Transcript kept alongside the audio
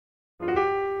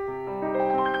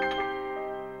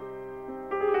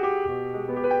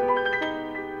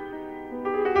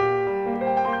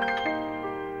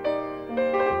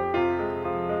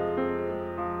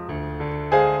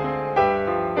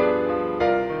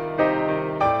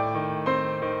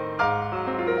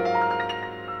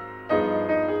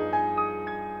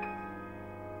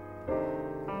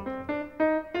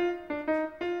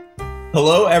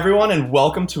Hello, everyone, and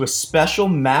welcome to a special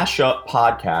mashup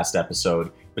podcast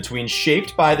episode between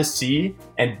Shaped by the Sea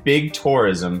and Big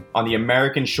Tourism on the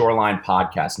American Shoreline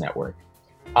Podcast Network.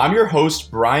 I'm your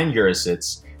host, Brian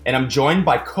Urasitz, and I'm joined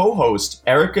by co-host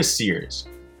Erica Sears.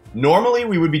 Normally,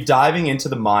 we would be diving into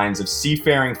the minds of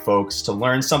seafaring folks to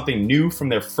learn something new from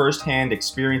their firsthand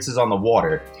experiences on the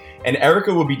water, and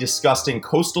Erica will be discussing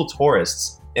coastal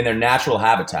tourists in their natural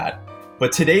habitat.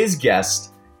 But today's guest,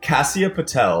 Cassia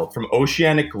Patel from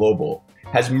Oceanic Global,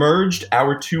 has merged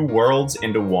our two worlds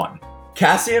into one.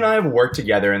 Cassia and I have worked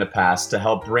together in the past to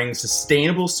help bring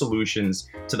sustainable solutions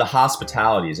to the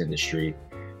hospitalities industry,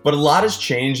 but a lot has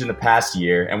changed in the past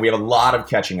year and we have a lot of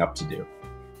catching up to do.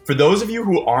 For those of you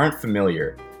who aren't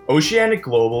familiar, Oceanic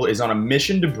Global is on a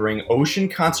mission to bring ocean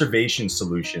conservation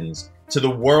solutions to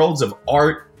the worlds of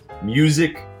art,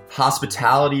 music,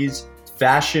 hospitalities,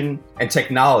 fashion, and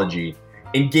technology,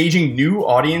 engaging new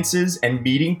audiences and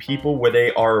meeting people where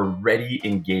they are already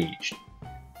engaged.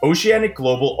 Oceanic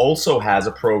Global also has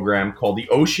a program called the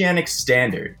Oceanic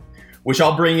Standard, which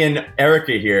I'll bring in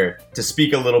Erica here to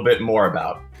speak a little bit more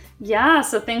about. Yeah,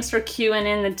 so thanks for cueing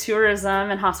in the tourism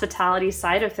and hospitality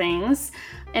side of things.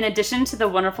 In addition to the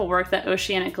wonderful work that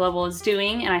Oceanic Global is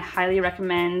doing, and I highly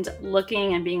recommend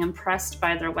looking and being impressed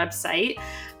by their website,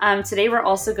 today we're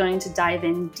also going to dive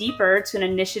in deeper to an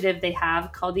initiative they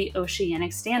have called the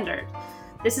Oceanic Standard.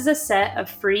 This is a set of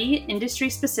free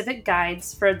industry-specific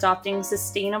guides for adopting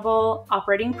sustainable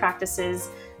operating practices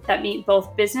that meet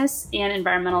both business and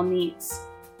environmental needs.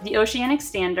 The Oceanic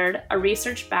Standard, a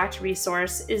research-backed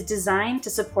resource, is designed to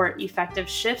support effective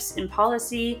shifts in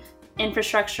policy,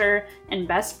 infrastructure, and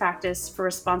best practice for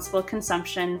responsible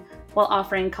consumption while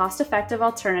offering cost-effective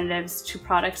alternatives to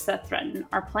products that threaten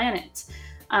our planet,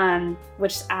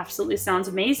 which absolutely sounds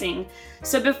amazing.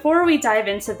 So before we dive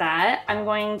into that, I'm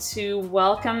going to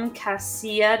welcome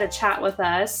Cassia to chat with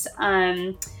us.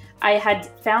 I had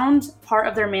found part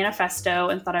of their manifesto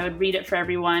and thought I would read it for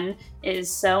everyone. It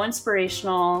is so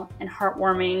inspirational and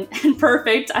heartwarming and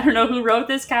perfect. I don't know who wrote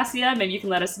this, Cassia. Maybe you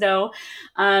can let us know.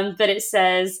 But it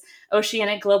says,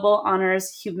 Oceanic Global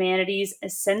honors humanity's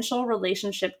essential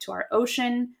relationship to our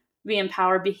ocean. We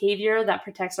empower behavior that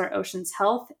protects our ocean's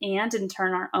health and, in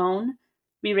turn, our own.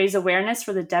 We raise awareness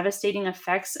for the devastating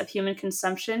effects of human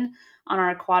consumption on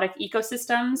our aquatic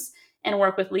ecosystems, and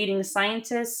work with leading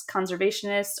scientists,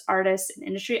 conservationists, artists, and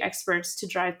industry experts to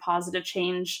drive positive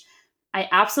change. I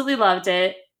absolutely loved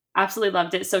it. Absolutely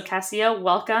loved it. So Cassia,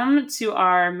 welcome to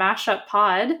our Mashup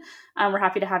Pod. We're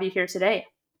happy to have you here today.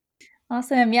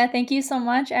 Awesome. Yeah, thank you so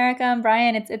much, Erica and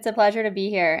Brian. It's a pleasure to be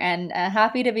here and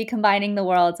happy to be combining the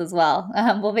worlds as well.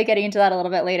 We'll be getting into that a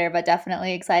little bit later, but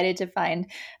definitely excited to find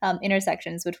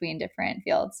intersections between different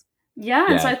fields. Yeah,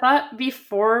 and so I thought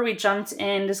before we jumped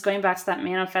in, just going back to that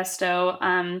manifesto,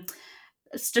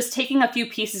 just taking a few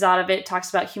pieces out of it, talks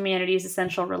about humanity's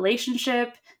essential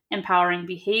relationship, empowering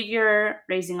behavior,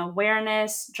 raising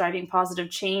awareness, driving positive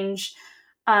change.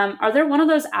 Are there one of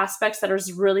those aspects that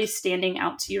is really standing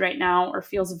out to you right now or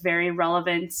feels very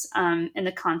relevant in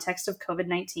the context of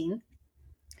COVID-19?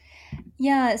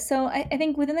 Yeah, so I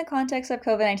think within the context of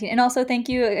COVID-19, and also thank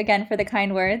you again for the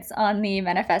kind words on the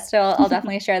manifesto. I'll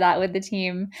definitely share that with the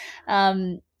team.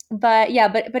 But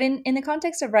in the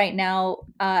context of right now,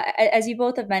 as you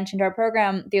both have mentioned, our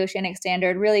program, the Oceanic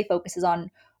Standard, really focuses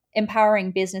on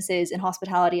empowering businesses in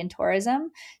hospitality and tourism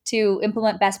to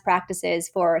implement best practices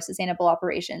for sustainable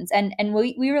operations. And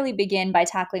we really begin by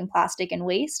tackling plastic and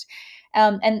waste.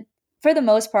 And for the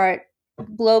most part,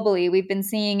 globally, we've been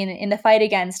seeing in the fight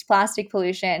against plastic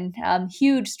pollution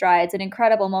huge strides and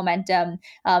incredible momentum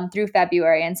through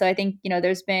February. And so I think,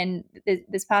 there's been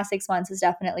this past 6 months has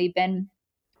definitely been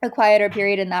a quieter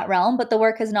period in that realm, but the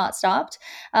work has not stopped.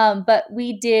 But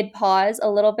we did pause a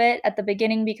little bit at the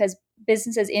beginning because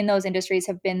businesses in those industries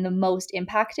have been the most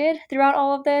impacted throughout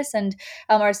all of this and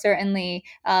are certainly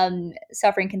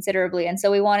suffering considerably. And so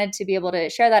we wanted to be able to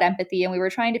share that empathy, and we were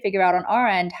trying to figure out on our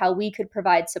end how we could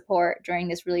provide support during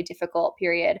this really difficult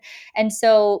period. And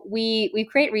so we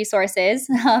create resources.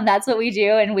 That's what we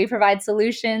do, and we provide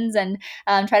solutions and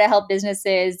try to help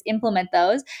businesses implement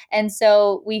those. And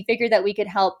so we figured that we could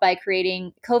help by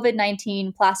creating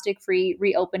COVID-19 plastic-free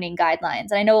reopening guidelines.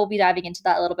 And I know we'll be diving into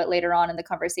that a little bit later on in the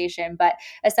conversation, but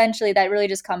essentially that really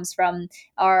just comes from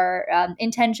our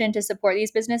intention to support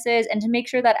these businesses and to make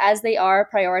sure that as they are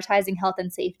prioritizing health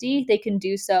and safety, they can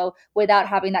do so without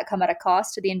having that come at a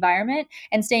cost to the environment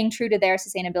and staying true to their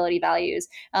sustainability values.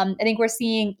 I think we're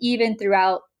seeing even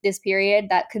throughout this period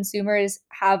that consumers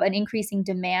have an increasing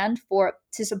demand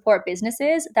to support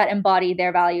businesses that embody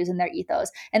their values and their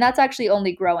ethos. And that's actually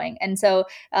only growing. And so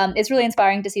it's really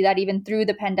inspiring to see that even through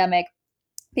the pandemic,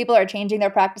 people are changing their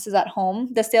practices at home.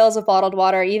 The sales of bottled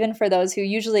water, even for those who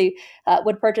usually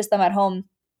would purchase them at home,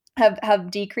 have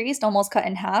decreased, almost cut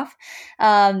in half.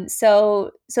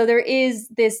 So there is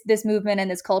this movement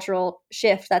and this cultural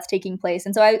shift that's taking place.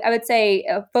 And so I would say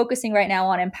focusing right now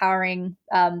on empowering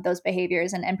those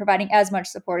behaviors and providing as much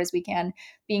support as we can,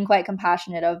 being quite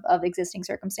compassionate of existing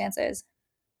circumstances.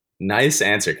 Nice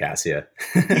answer, Cassia.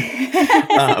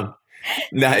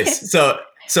 Nice.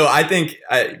 So I think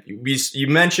you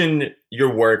mentioned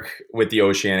your work with the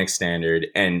Oceanic Standard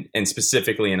and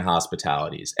specifically in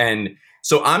hospitalities. And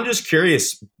so I'm just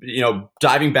curious,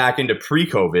 diving back into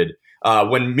pre-COVID,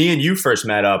 when me and you first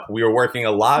met up, we were working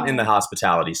a lot in the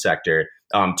hospitality sector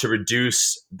to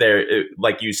reduce their,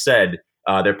 like you said,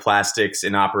 their plastics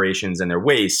in operations and their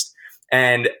waste.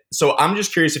 And so I'm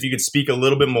just curious if you could speak a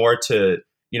little bit more to,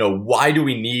 why do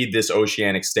we need this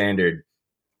Oceanic Standard?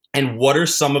 And what are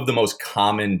some of the most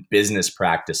common business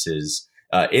practices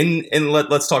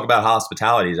let's talk about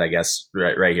hospitalities, I guess,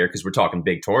 right here, because we're talking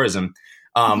big tourism.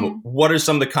 What are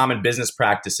some of the common business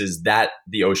practices that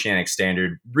the Oceanic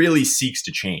Standard really seeks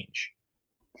to change?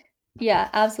 Yeah,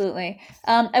 absolutely.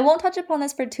 I won't touch upon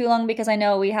this for too long because I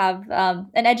know we have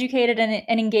an educated and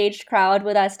an engaged crowd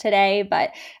with us today.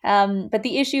 But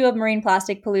the issue of marine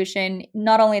plastic pollution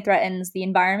not only threatens the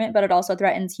environment, but it also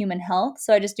threatens human health.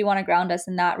 So I just do want to ground us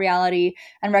in that reality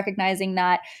and recognizing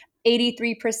that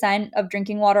 83% of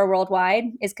drinking water worldwide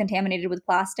is contaminated with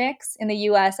plastics. In the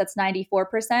US, that's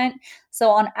 94%. So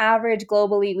on average,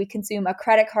 globally, we consume a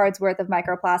credit card's worth of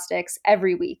microplastics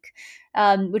every week,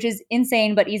 which is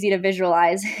insane, but easy to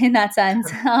visualize in that sense.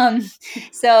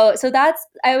 So that's,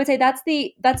 I would say that's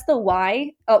the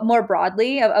why, more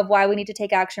broadly, of why we need to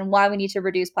take action, why we need to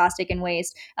reduce plastic and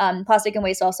waste. Plastic and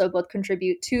waste also both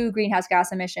contribute to greenhouse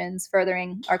gas emissions,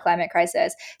 furthering our climate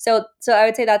crisis. So I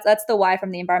would say that's the why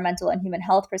from the environmental and human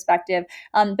health perspective.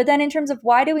 But then in terms of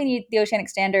why do we need the Oceanic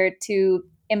Standard to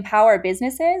empower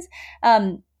businesses?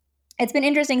 It's been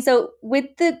interesting. So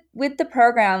with the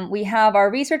program, we have our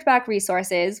research-backed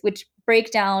resources, which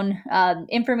break down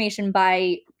information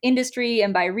by industry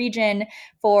and by region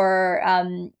for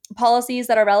policies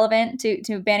that are relevant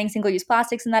to banning single-use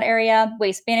plastics in that area,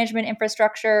 waste management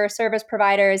infrastructure, service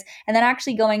providers, and then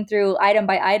actually going through item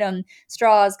by item: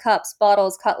 straws, cups,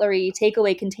 bottles, cutlery,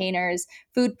 takeaway containers,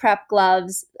 food prep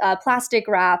gloves, plastic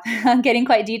wrap, getting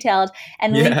quite detailed,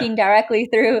 and linking directly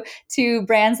through to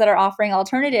brands that are offering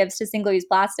alternatives to single-use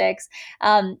plastics.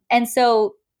 And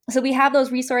so we have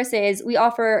those resources. We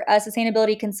offer a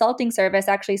sustainability consulting service,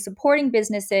 actually supporting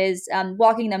businesses,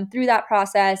 walking them through that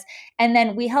process. And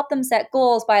then we help them set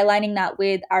goals by aligning that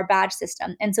with our badge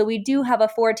system. And so we do have a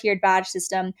 4-tiered badge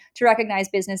system to recognize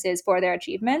businesses for their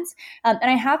achievements. And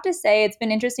I have to say, it's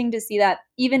been interesting to see that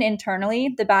even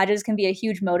internally, the badges can be a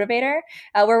huge motivator.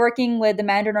 We're working with the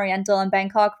Mandarin Oriental in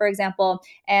Bangkok, for example,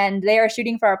 and they are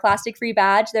shooting for our plastic-free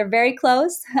badge. They're very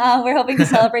close. We're hoping to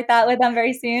celebrate that with them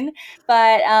very soon.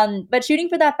 But shooting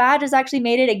for that badge has actually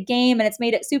made it a game, and it's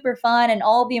made it super fun, and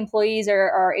all of the employees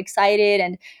are excited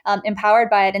and empowered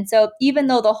by it. And so even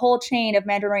though the whole chain of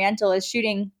Mandarin Oriental is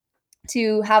shooting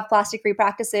to have plastic-free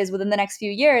practices within the next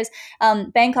few years,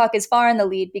 Bangkok is far in the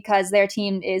lead because their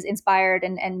team is inspired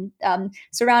and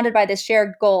surrounded by this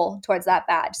shared goal towards that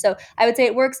badge. So I would say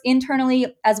it works internally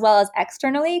as well as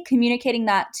externally, communicating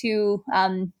that to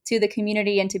the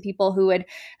community and to people who would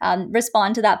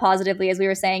respond to that positively, as we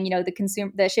were saying,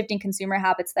 the shifting consumer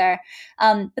habits there.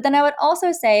 But then I would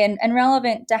also say, and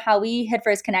relevant to how we had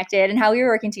first connected and how we were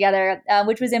working together,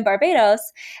 which was in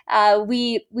Barbados,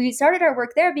 we started our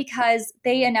work there because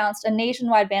they announced a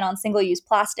nationwide ban on single-use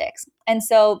plastics. And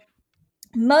so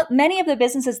many of the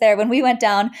businesses there, when we went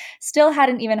down, still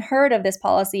hadn't even heard of this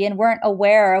policy and weren't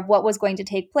aware of what was going to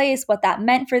take place, what that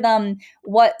meant for them,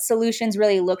 what solutions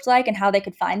really looked like, and how they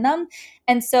could find them.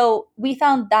 And so we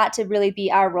found that to really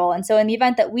be our role. And so in the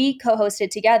event that we co-hosted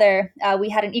together, we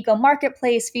had an eco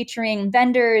marketplace featuring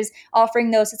vendors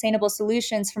offering those sustainable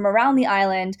solutions from around the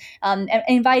island, and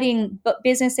inviting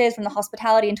businesses from the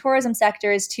hospitality and tourism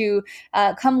sectors to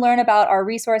come learn about our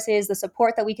resources, the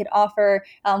support that we could offer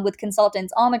with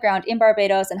consultants on the ground in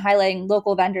Barbados, and highlighting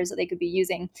local vendors that they could be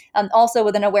using. Also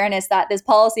with an awareness that this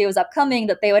policy was upcoming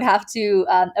that they would have to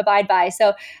abide by.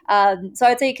 So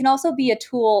I'd say it can also be a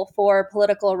tool for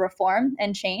political reform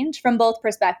and change from both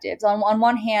perspectives. On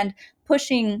one hand,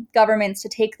 pushing governments to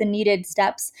take the needed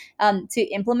steps to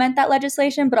implement that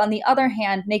legislation, but on the other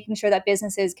hand, making sure that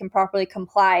businesses can properly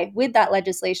comply with that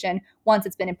legislation once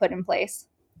it's been put in place.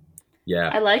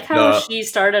 Yeah. I like how she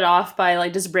started off by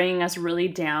like just bringing us really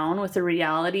down with the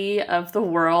reality of the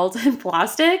world and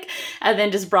plastic, and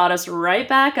then just brought us right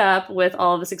back up with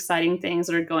all of this exciting things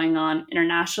that are going on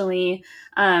internationally.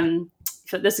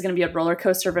 So this is going to be a roller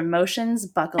coaster of emotions.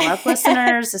 Buckle up,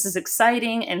 listeners. This is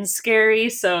exciting and scary.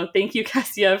 So thank you,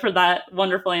 Cassia, for that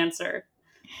wonderful answer.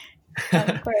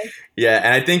 Of course. Yeah,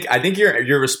 and I think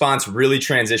your response really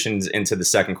transitions into the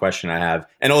second question I have,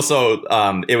 and also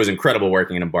it was incredible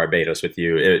working in Barbados with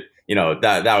you.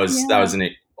 That was an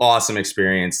awesome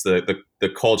experience. The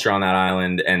culture on that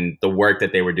island and the work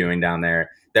that they were doing down there.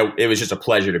 That it was just a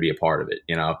pleasure to be a part of it.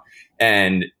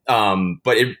 And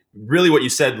but it really what you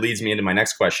said leads me into my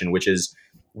next question, which is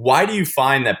why do you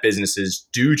find that businesses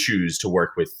do choose to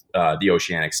work with the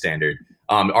Oceanic Standard?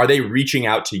 Are they reaching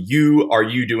out to you? Are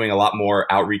you doing a lot more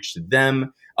outreach to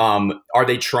them? Are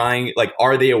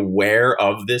they aware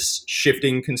of this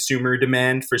shifting consumer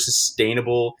demand for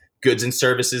sustainable goods and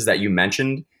services that you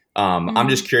mentioned? I'm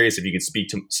just curious if you could speak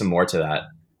to some more to that.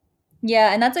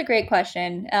 Yeah, and that's a great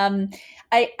question.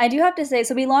 I do have to say,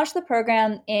 so we launched the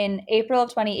program in April of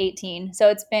 2018. So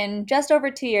it's been just over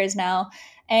 2 years now.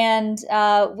 And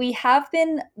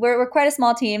we're quite a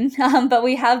small team, but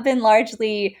we have been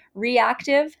largely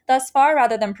reactive thus far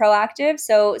rather than proactive.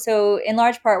 So in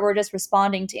large part, we're just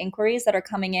responding to inquiries that are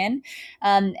coming in.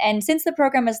 And since the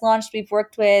program has launched, we've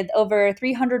worked with over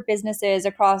 300 businesses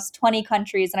across 20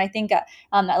 countries. And I think at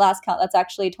last count, that's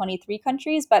actually 23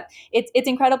 countries. But it's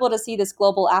incredible to see this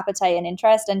global appetite and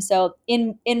interest. And so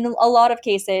in a lot of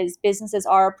cases, businesses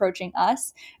are approaching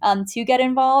us to get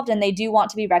involved, and they do want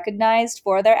to be recognized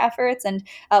for their efforts. And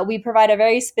we provide a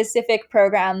very specific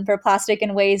program for plastic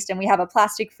and waste, and we have a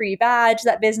plastic-free badge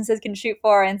that businesses can shoot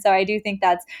for. And so I do think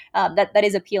that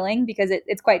is appealing because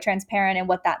it's quite transparent in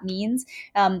what that means.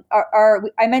 I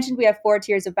mentioned we have 4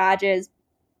 tiers of badges.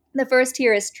 The first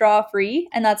tier is straw-free,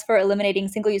 and that's for eliminating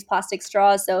single-use plastic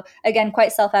straws. So again,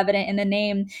 quite self-evident in the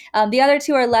name. The other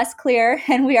 2 are less clear,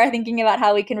 and we are thinking about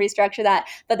how we can restructure that.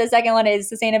 But the second one is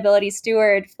Sustainability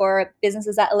Steward for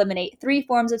businesses that eliminate 3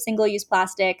 forms of single-use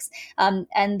plastics.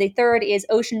 And the third is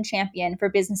Ocean Champion for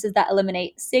businesses that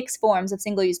eliminate 6 forms of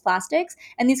single-use plastics.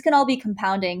 And these can all be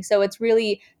compounding. So it's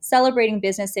really celebrating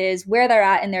businesses where they're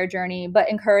at in their journey, but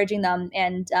encouraging them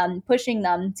and pushing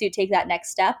them to take that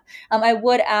next step. I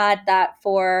would add that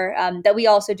for that we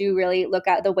also do really look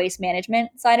at the waste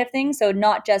management side of things. So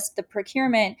not just the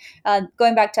procurement,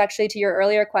 going back to your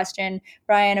earlier question,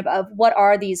 Brian, of what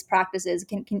are these practices?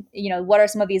 What are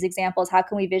some of these examples? How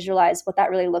can we visualize what that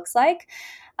really looks like?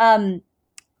 When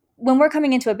we're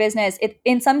coming into a business,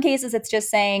 in some cases, it's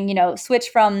just saying, switch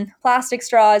from plastic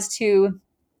straws to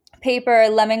paper,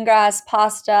 lemongrass,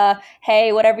 pasta,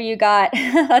 hey, whatever you got,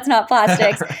 that's not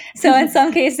plastics. So in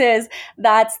some cases,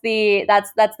 that's the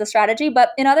strategy. But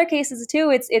in other cases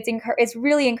too, it's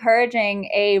really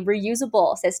encouraging a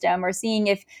reusable system, or seeing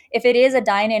if it is a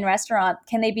dine-in restaurant,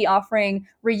 can they be offering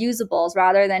reusables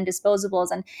rather than disposables?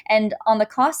 And on the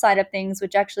cost side of things,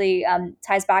 which actually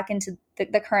ties back into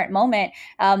the current moment,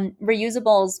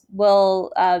 reusables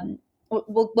will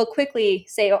quickly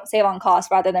save on cost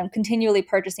rather than continually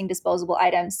purchasing disposable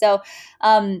items. So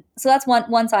that's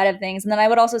one side of things. And then I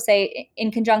would also say, in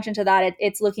conjunction to that,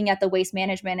 it's looking at the waste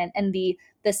management and the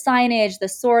signage, the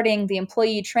sorting, the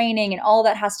employee training, and all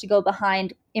that has to go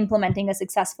behind implementing a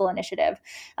successful initiative.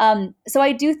 So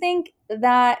I do think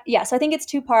that, so I think it's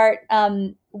 2-part.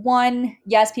 One,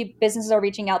 yes, businesses are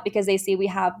reaching out because they see we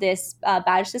have this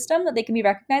badge system that they can be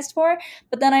recognized for.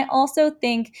 But then I also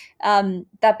think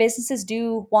that businesses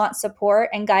do want support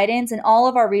and guidance, and all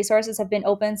of our resources have been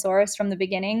open source from the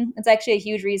beginning. It's actually a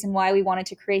huge reason why we wanted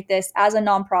to create this as a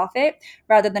nonprofit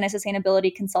rather than a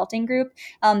sustainability consulting group,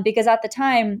 because at the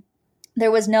time, there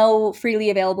was no freely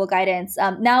available guidance.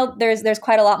 Now there's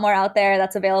quite a lot more out there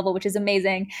that's available, which is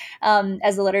amazing,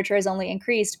 as the literature has only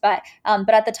increased. But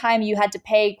at the time, you had to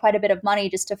pay quite a bit of money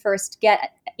just to first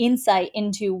get insight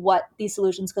into what these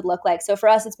solutions could look like. So for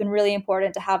us, it's been really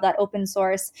important to have that open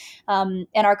source, and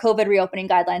our COVID reopening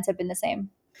guidelines have been the same.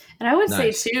 And I would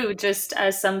say too, just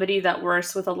as somebody that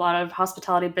works with a lot of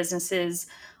hospitality businesses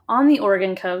on the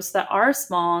Oregon coast that are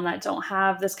small and that don't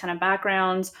have this kind of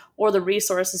background or the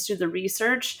resources to do the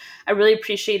research, I really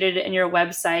appreciated it in your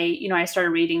website. I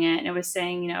started reading it, and it was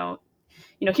saying,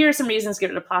 here are some reasons to get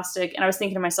rid of plastic. And I was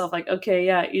thinking to myself, like, okay,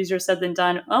 yeah, easier said than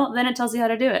done. Oh, then it tells you how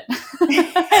to do it.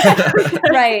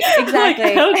 Right,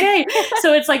 exactly. Okay.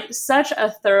 So it's like such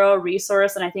a thorough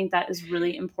resource. And I think that is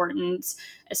really important,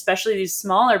 especially these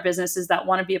smaller businesses that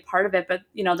want to be a part of it. But,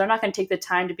 they're not going to take the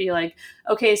time to be like,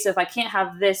 okay, so if I can't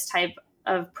have this type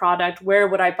of product, where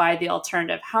would I buy the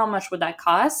alternative? How much would that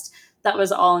cost? that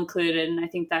was all included. And I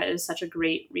think that is such a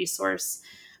great resource.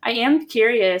 I am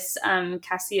curious,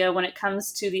 Cassia, when it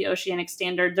comes to the Oceanic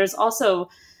Standard, there's also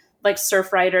like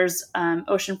Surfrider's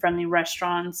ocean-friendly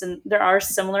restaurants, and there are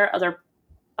similar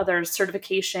other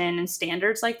certification and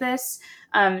standards like this.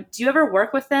 Do you ever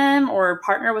work with them or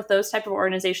partner with those type of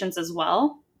organizations as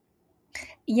well?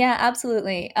 Yeah,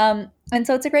 absolutely. And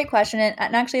so it's a great question.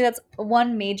 And actually, that's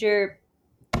one major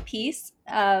piece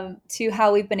to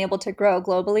how we've been able to grow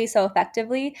globally so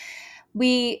effectively.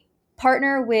 We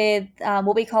partner with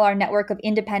what we call our network of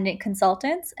independent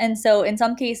consultants. And so in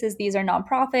some cases, these are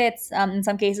nonprofits. In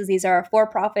some cases, these are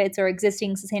for-profits or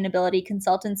existing sustainability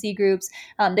consultancy groups.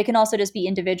 They can also just be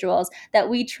individuals that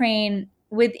we train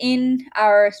within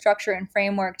our structure and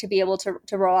framework to be able to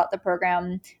roll out the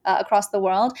program across the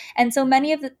world. And so in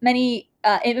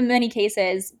many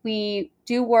cases, we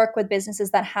do work with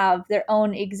businesses that have their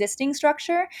own existing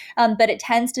structure, but it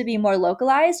tends to be more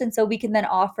localized. And so we can then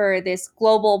offer this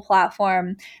global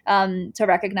platform to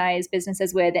recognize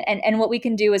businesses with. And what we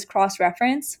can do is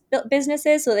cross-reference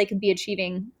businesses so they can be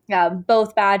achieving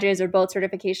both badges or both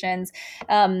certifications.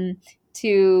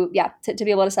 To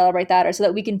be able to celebrate that, or so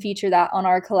that we can feature that on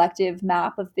our collective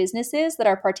map of businesses that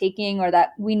are partaking or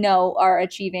that we know are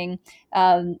achieving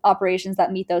operations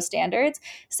that meet those standards.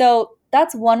 So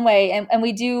that's one way. And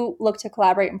we do look to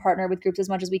collaborate and partner with groups as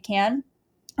much as we can.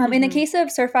 In the case of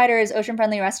Surfrider's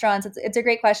ocean-friendly restaurants, it's a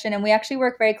great question, and we actually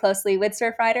work very closely with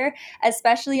Surfrider,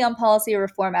 especially on policy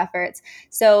reform efforts.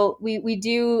 So we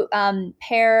do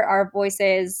pair our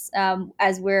voices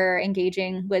as we're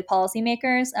engaging with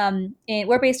policymakers.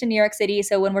 We're based in New York City,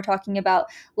 so when we're talking about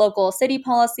local city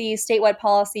policy, statewide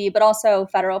policy, but also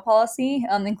federal policy,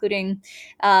 including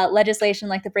legislation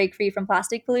like the Break Free from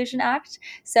Plastic Pollution Act.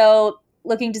 So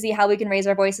looking to see how we can raise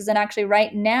our voices. And actually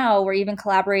right now we're even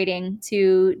collaborating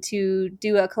to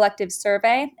do a collective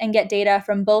survey and get data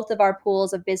from both of our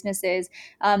pools of businesses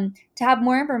to have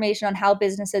more information on how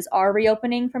businesses are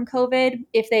reopening from COVID,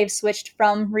 if they've switched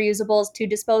from reusables to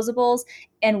disposables,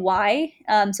 and why,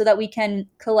 so that we can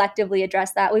collectively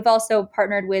address that. We've also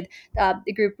partnered with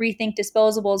the group Rethink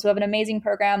Disposables, who have an amazing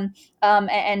program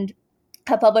and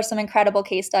have published some incredible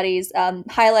case studies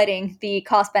highlighting the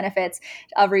cost benefits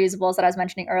of reusables that I was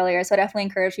mentioning earlier. So I definitely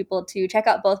encourage people to check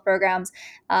out both programs.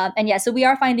 So we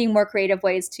are finding more creative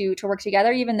ways to work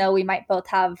together, even though we might both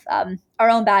have our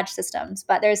own badge systems.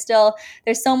 But there's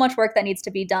so much work that needs to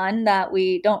be done that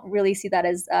we don't really see that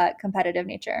as competitive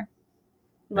nature.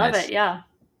 Love it. Yeah.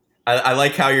 I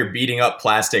like how you're beating up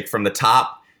plastic from the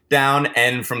top down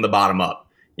and from the bottom up.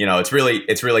 You know, it's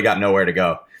really got nowhere to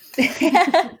go.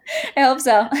 I hope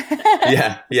so.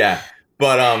 yeah.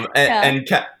 But and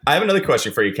I have another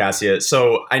question for you, Cassia.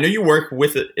 So I know you work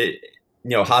with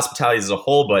hospitality as a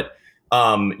whole, but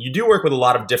you do work with a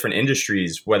lot of different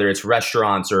industries, whether it's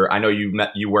restaurants or I know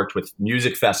you worked with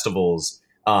music festivals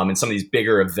and some of these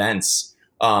bigger events.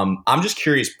 I'm just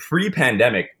curious,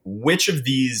 pre-pandemic, which of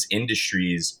these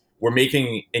industries were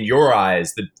making, in your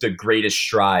eyes, the greatest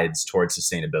strides towards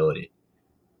sustainability?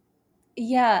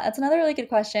 Yeah, that's another really good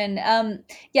question.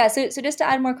 So just to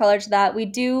add more color to that, we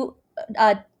do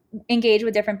engage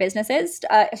with different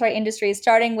industries,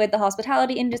 starting with the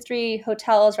hospitality industry,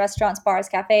 hotels, restaurants, bars,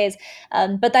 cafes.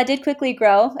 But that did quickly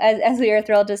grow, as we are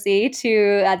thrilled to see,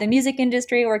 to the music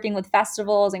industry, working with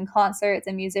festivals and concerts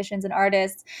and musicians and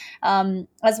artists,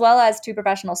 as well as to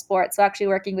professional sports. So actually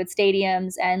working with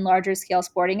stadiums and larger scale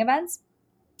sporting events.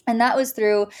 And that was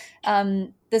through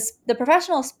the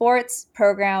professional sports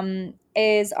program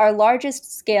is our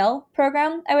largest scale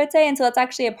program, I would say. And so that's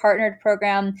actually a partnered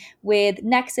program with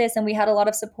Nexus, and we had a lot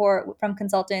of support from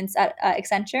consultants at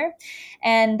Accenture.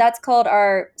 And that's called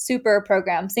our SUPER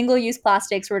program, Single-Use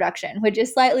Plastics Reduction, which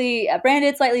is slightly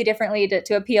branded slightly differently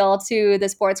to appeal to the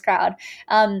sports crowd.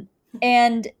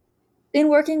 And in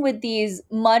working with these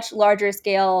much larger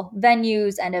scale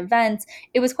venues and events,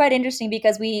 it was quite interesting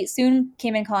because we soon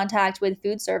came in contact with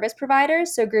food service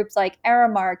providers. So groups like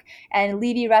Aramark and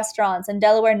Levy Restaurants and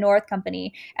Delaware North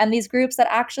Company, and these groups that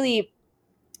actually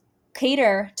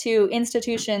cater to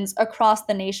institutions across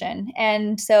the nation.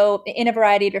 And so in a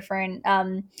variety of different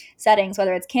settings,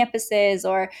 whether it's campuses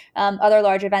or other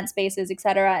large event spaces, et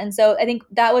cetera. And so I think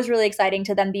that was really exciting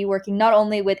to then be working not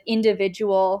only with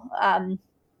individual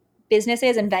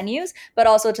businesses and venues, but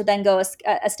also to then go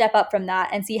a step up from that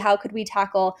and see how could we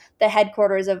tackle the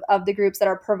headquarters of the groups that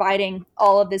are providing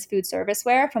all of this food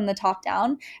serviceware from the top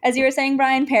down, as you were saying,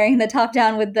 Brian, pairing the top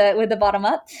down with the bottom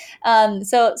up.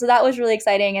 So that was really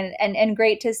exciting and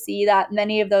great to see that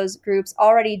many of those groups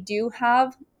already do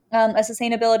have a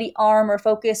sustainability arm or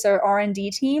focus or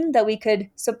R&D team that we could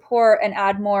support and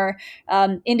add more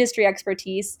industry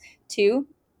expertise too.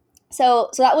 So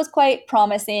that was quite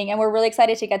promising, and we're really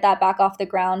excited to get that back off the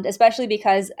ground, especially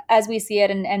because as we see it,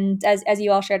 and as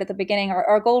you all shared at the beginning,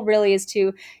 our goal really is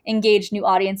to engage new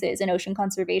audiences in ocean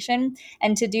conservation.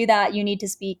 And to do that, you need to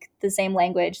speak the same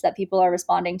language that people are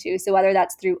responding to. So whether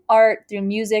that's through art, through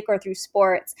music, or through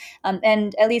sports,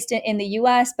 and at least in the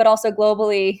US, but also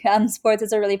globally, sports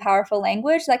is a really powerful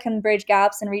language that can bridge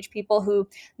gaps and reach people who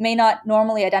may not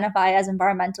normally identify as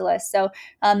environmentalists. So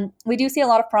we do see a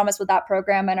lot of promise with that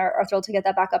program, and are thrilled to get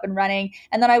that back up and running.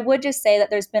 And then I would just say that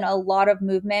there's been a lot of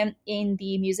movement in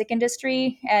the music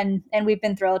industry, and we've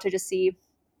been thrilled to just see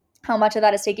how much of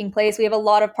that is taking place. We have a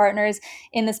lot of partners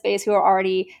in the space who are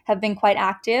already have been quite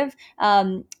active.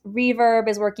 Reverb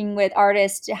is working with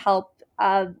artists to help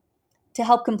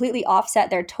completely offset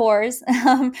their tours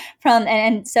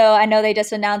and so I know they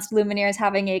just announced Lumineers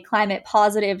having a climate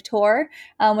positive tour,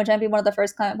 which might be one of the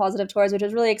first climate positive tours, which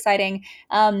is really exciting.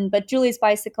 But Julie's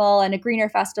Bicycle and a Greener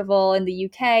Festival in the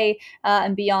UK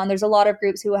and beyond, there's a lot of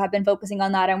groups who have been focusing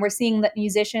on that, and we're seeing that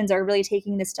musicians are really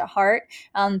taking this to heart,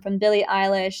 from Billie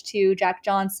Eilish to Jack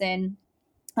Johnson.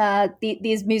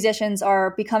 These musicians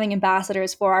are becoming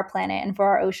ambassadors for our planet and for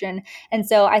our ocean. And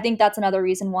so I think that's another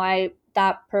reason why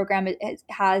that program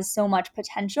has so much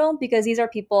potential, because these are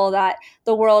people that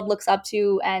the world looks up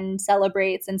to and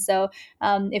celebrates. And so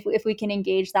if we can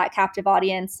engage that captive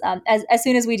audience, as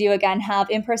soon as we do, again, have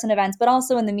in-person events, but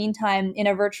also in the meantime, in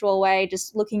a virtual way,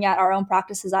 just looking at our own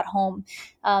practices at home,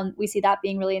 we see that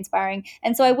being really inspiring.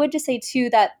 And so I would just say too,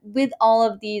 that with all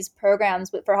of these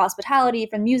programs for hospitality,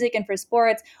 for music, and for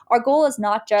sports, our goal is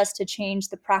not just to change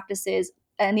the practices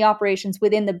and the operations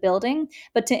within the building,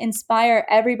 but to inspire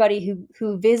everybody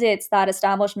who visits that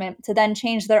establishment to then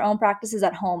change their own practices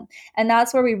at home. And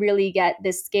that's where we really get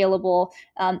this scalable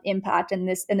impact and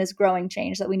this growing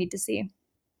change that we need to see.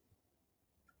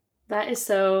 That is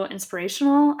so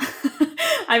inspirational.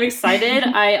 I'm excited.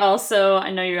 I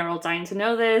know you're all dying to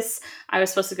know this. I was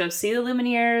supposed to go see the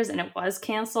Lumineers, and it was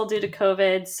canceled due to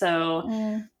COVID. So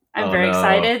I'm very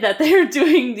excited that they're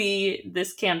doing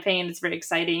this campaign. It's very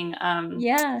exciting.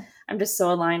 Yeah. I'm just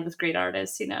so aligned with great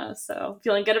artists, so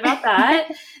feeling good about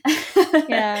that.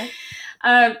 Yeah.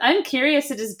 I'm curious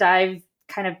to just dive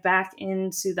kind of back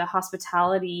into the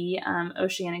hospitality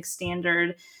oceanic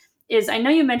standard. I know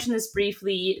you mentioned this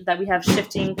briefly, that we have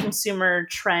shifting consumer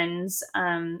trends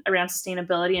around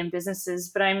sustainability in businesses,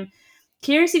 but I'm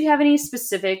curious if you have any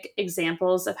specific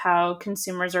examples of how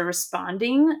consumers are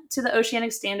responding to the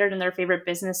oceanic standard in their favorite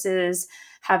businesses.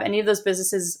 Have any of those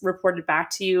businesses reported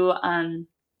back to you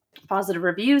positive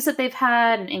reviews that they've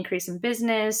had, an increase in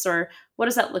business, or what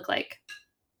does that look like?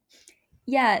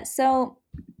 Yeah, so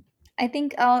I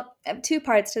think I'll have two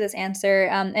parts to this answer,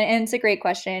 and it's a great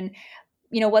question.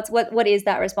 What is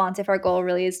that response if our goal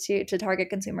really is to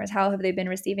target consumers? How have they been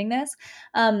receiving this?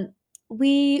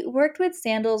 We worked with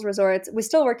Sandals Resorts. We're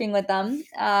still working with them,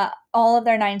 all of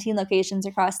their 19 locations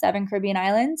across 7 Caribbean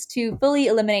islands, to fully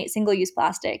eliminate single-use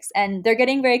plastics. And they're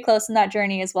getting very close in that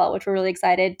journey as well, which we're really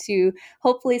excited to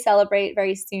hopefully celebrate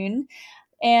very soon.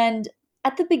 And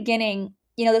at the beginning,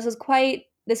 this was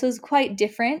quite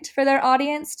different for their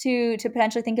audience to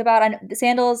potentially think about. And the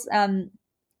Sandals,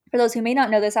 for those who may not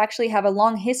know this, actually have a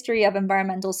long history of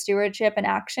environmental stewardship and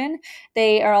action.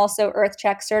 They are also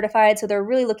EarthCheck certified, so they're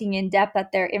really looking in depth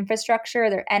at their infrastructure,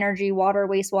 their energy, water,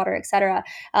 wastewater, et cetera.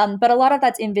 But a lot of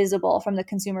that's invisible from the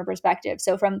consumer perspective.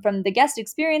 So from the guest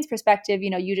experience perspective,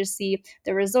 you just see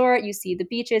the resort, you see the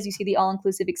beaches, you see the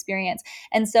all-inclusive experience.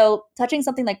 And so touching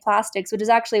something like plastics, which is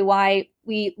actually why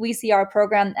we see our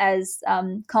program as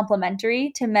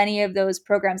complementary to many of those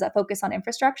programs that focus on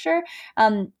infrastructure.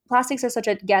 Plastics are such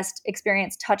a guest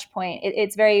experience touch point.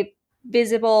 It's very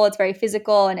visible, it's very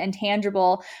physical and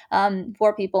tangible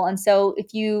for people. And so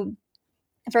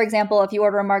for example, if you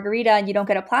order a margarita and you don't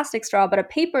get a plastic straw, but a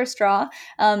paper straw,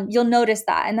 you'll notice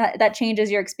that, and that changes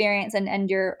your experience and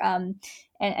your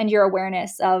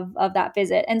awareness of that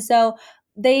visit. And so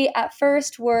they at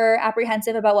first were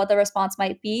apprehensive about what the response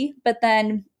might be, but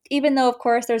then, even though, of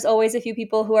course, there's always a few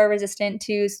people who are resistant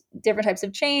to different types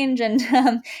of change, and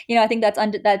I think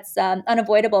that's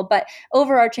unavoidable. But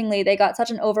overarchingly, they got such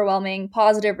an overwhelming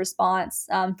positive response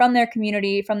from their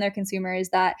community, from their consumers,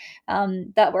 that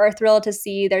we're thrilled to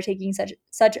see they're taking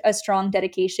such a strong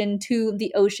dedication to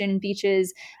the ocean,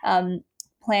 beaches,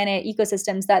 planet,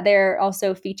 ecosystems that they're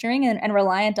also featuring and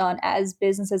reliant on as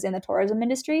businesses in the tourism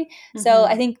industry. Mm-hmm. So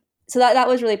I think that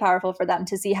was really powerful for them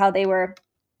to see how they were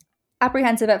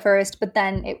apprehensive at first, but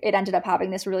then it ended up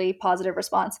having this really positive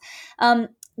response.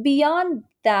 Beyond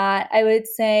that, I would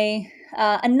say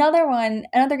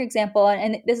another example,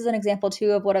 and this is an example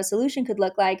too of what a solution could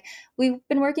look like. We've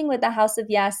been working with the House of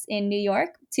Yes in New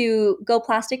York to go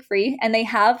plastic free, and they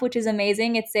have, which is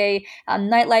amazing. It's a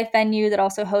nightlife venue that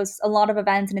also hosts a lot of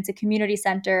events, and it's a community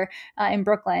center in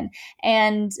Brooklyn.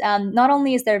 And not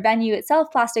only is their venue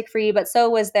itself plastic free, but so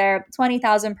was their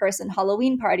 20,000 person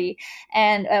Halloween party,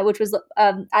 and which was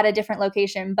at a different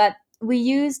location. But we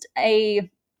used a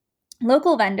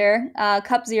local vendor,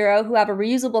 Cup Zero, who have a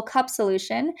reusable cup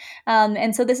solution.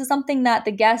 And so this is something that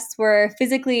the guests were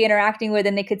physically interacting with,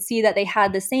 and they could see that they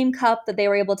had the same cup that they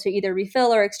were able to either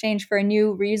refill or exchange for a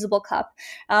new reusable cup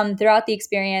throughout the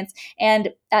experience. And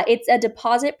it's a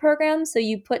deposit program. So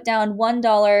you put down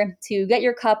 $1 to get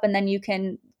your cup, and then you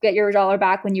can get your dollar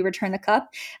back when you return the cup.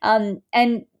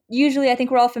 And usually, I think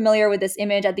we're all familiar with this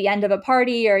image at the end of a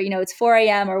party, or, it's 4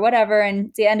 a.m. or whatever, and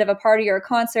it's the end of a party or a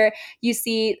concert, you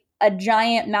see a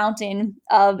giant mountain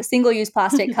of single-use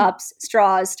plastic cups,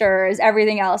 straws, stirrers,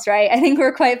 everything else, right? I think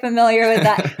we're quite familiar with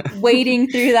that,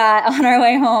 wading through that on our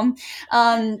way home.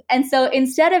 And so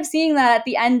instead of seeing that at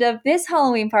the end of this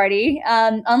Halloween party,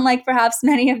 unlike perhaps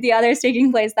many of the others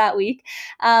taking place that week,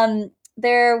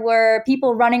 there were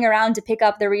people running around to pick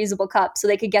up the reusable cups so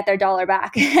they could get their dollar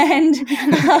back. And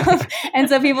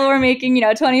so people were making,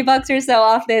 $20 or so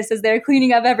off this as they're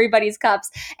cleaning up everybody's cups.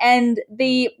 And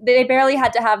they barely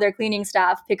had to have their cleaning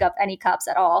staff pick up any cups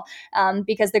at all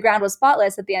because the ground was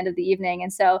spotless at the end of the evening.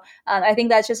 And so I think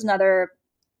that's just another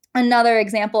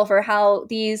example for how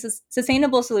these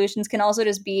sustainable solutions can also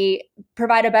just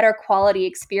provide a better quality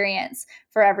experience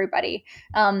for everybody.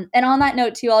 And on that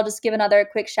note too, I'll just give another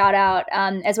quick shout out.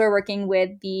 As we're working with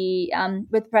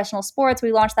with professional sports,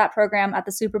 we launched that program at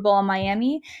the Super Bowl in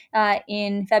Miami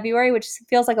in February, which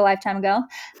feels like a lifetime ago.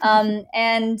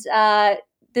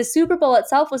 The Super Bowl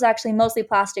itself was actually mostly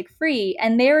plastic free,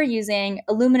 and they were using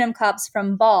aluminum cups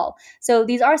from Ball. So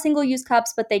these are single-use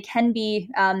cups, but they can be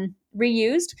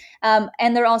reused,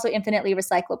 and they're also infinitely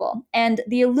recyclable. And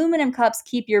the aluminum cups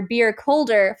keep your beer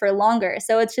colder for longer.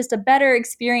 So it's just a better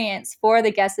experience for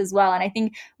the guests as well. And I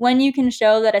think when you can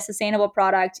show that a sustainable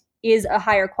product is a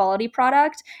higher quality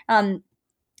product, and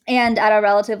at a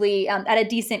relatively, at a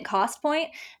decent cost point,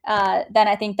 then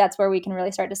I think that's where we can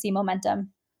really start to see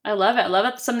momentum. I love it. I love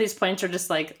it. Some of these points are just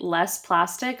like less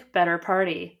plastic, better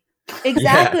party.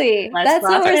 Exactly. Yeah. That's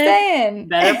what we're saying.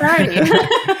 Better party.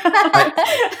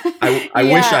 I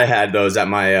wish I had those at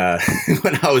my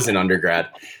when I was in undergrad.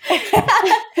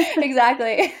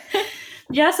 Exactly.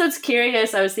 Yeah, so it's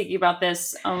curious. I was thinking about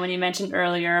this when you mentioned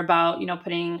earlier about,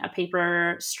 putting a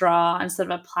paper straw instead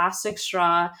of a plastic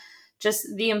straw. Just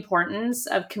the importance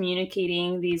of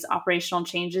communicating these operational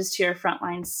changes to your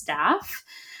frontline staff.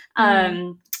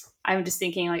 I'm just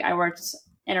thinking, like, I worked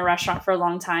in a restaurant for a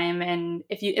long time, and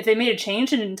if they made a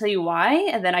change and didn't tell you why,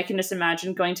 and then I can just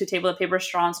imagine going to a table of paper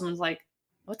straw and someone's like,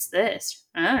 "What's this?"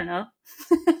 I don't know.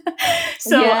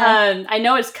 So yeah. I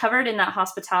know it's covered in that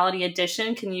hospitality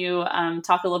edition. Can you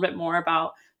talk a little bit more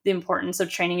about the importance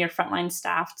of training your frontline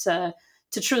staff to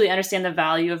truly understand the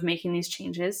value of making these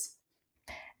changes?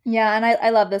 Yeah, and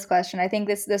I love this question. I think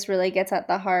this really gets at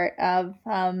the heart of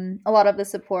a lot of the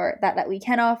support that we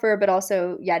can offer, but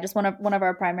also, just one of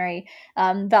our primary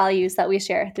values that we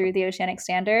share through the Oceanic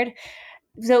Standard.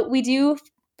 So we do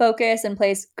focus and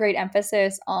place great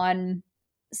emphasis on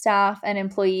staff and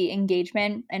employee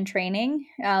engagement and training,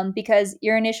 because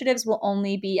your initiatives will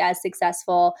only be as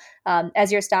successful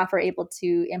as your staff are able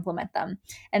to implement them.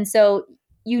 And so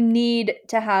you need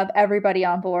to have everybody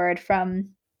on board, from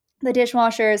the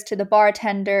dishwashers to the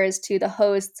bartenders to the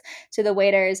hosts to the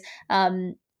waiters,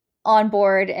 on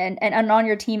board and on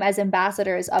your team as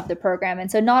ambassadors of the program.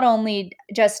 And so not only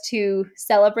just to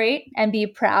celebrate and be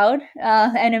proud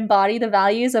and embody the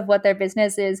values of what their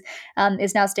business is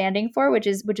now standing for, which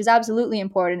is absolutely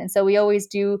important. And so we always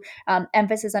do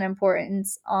emphasis on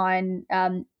importance on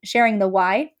sharing the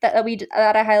why that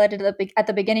I highlighted at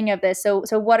the beginning of this. So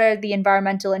what are the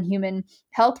environmental and human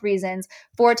health reasons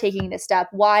for taking this step?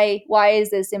 Why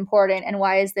is this important, and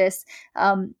why is this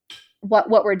what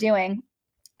we're doing?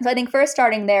 So I think first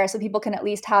starting there, so people can at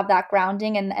least have that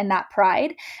grounding and that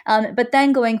pride, but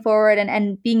then going forward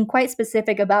and being quite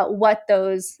specific about what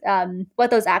those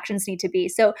actions need to be.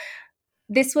 So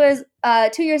this was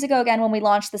 2 years ago, again, when we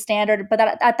launched the standard, but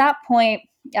at that point,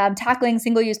 tackling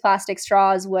single-use plastic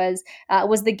straws was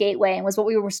the gateway, and was what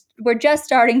we were just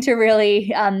starting to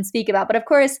really speak about. But of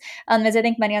course, as I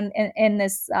think many in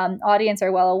this audience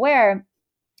are well aware,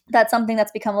 that's something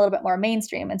that's become a little bit more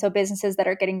mainstream. And so businesses that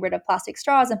are getting rid of plastic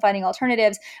straws and finding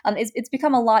alternatives, it's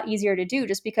become a lot easier to do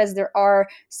just because there are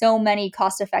so many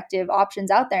cost-effective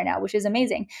options out there now, which is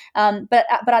amazing. But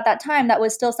at that time, that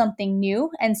was still something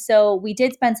new. And so we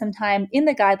did spend some time in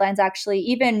the guidelines, actually,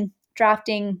 even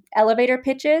drafting elevator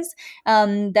pitches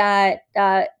that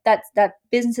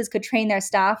businesses could train their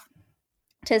staff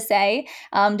to say,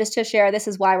 just to share, this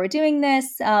is why we're doing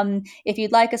this. If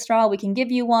you'd like a straw, we can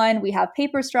give you one. We have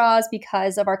paper straws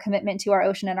because of our commitment to our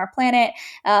ocean and our planet.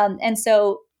 And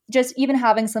so just even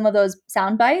having some of those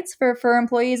sound bites for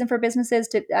employees and for businesses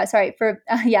to,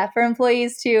 for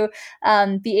employees to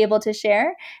be able to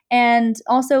share, and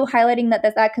also highlighting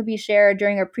that could be shared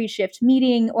during a pre-shift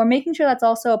meeting, or making sure that's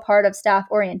also a part of staff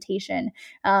orientation.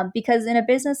 Because in a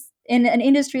business, in an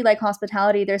industry like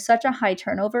hospitality, there's such a high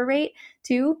turnover rate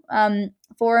too,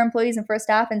 for employees and for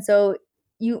staff. And so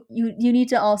you need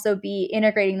to also be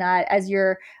integrating that as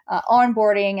you're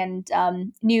onboarding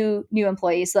and new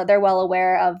employees, so that they're well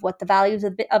aware of what the values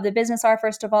of the business are,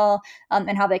 first of all,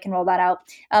 and how they can roll that out.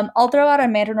 I'll throw out a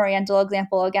Mandarin Oriental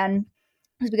example again,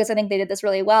 because I think they did this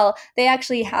really well. They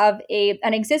actually have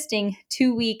an existing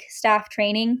 2-week staff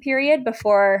training period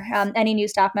before any new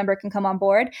staff member can come on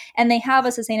board. And they have a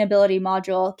sustainability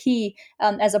module key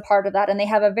as a part of that. And they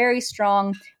have a very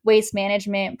strong waste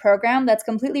management program that's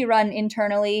completely run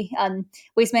internally,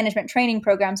 waste management training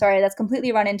program, that's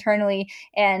completely run internally,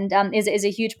 and is a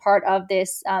huge part of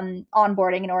this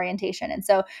onboarding and orientation. And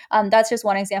so that's just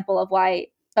one example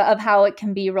of how it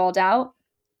can be rolled out.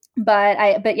 But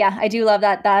I do love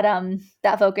that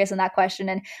focus and that question.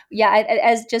 And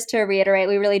as just to reiterate,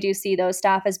 we really do see those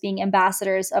staff as being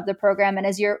ambassadors of the program, and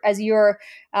as your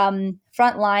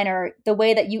front line, or the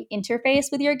way that you interface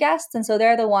with your guests. And so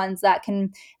they're the ones that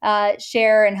can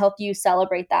share and help you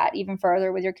celebrate that even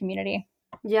further with your community.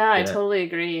 Yeah, I totally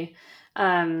agree.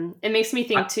 It makes me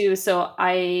think too. So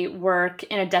I work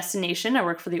in a destination. I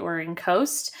work for the Oregon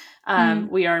coast.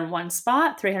 We are in one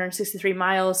spot, 363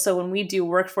 miles. So when we do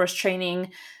workforce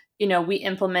training, we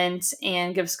implement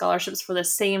and give scholarships for the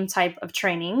same type of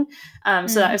training.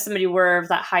 So that if somebody were of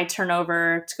that high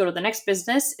turnover to go to the next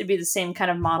business, it'd be the same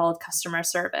kind of model of customer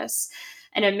service.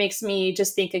 And it makes me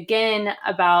just think again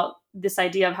about this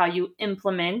idea of how you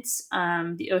implement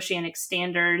the Oceanic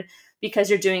Standard, because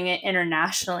you're doing it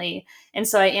internationally. And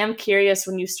so I am curious,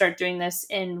 when you start doing this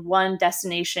in one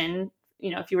destination,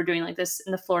 if you were doing like this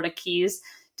in the Florida Keys,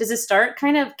 does it start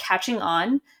kind of catching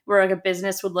on where like a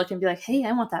business would look and be like, hey,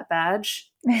 I want that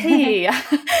badge. Hey,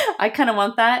 I kind of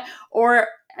want that. Or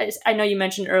I know you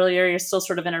mentioned earlier, you're still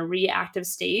sort of in a reactive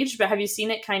stage, but have you seen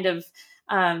it kind of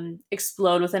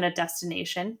explode within a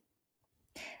destination?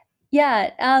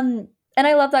 Yeah. And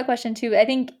I love that question too. I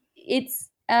think it's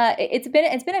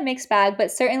been a mixed bag, but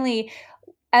certainly,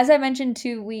 as I mentioned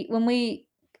too, when we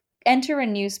enter a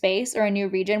new space or a new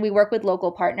region, we work with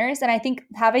local partners. And I think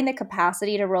having the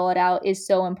capacity to roll it out is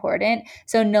so important.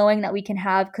 So knowing that we can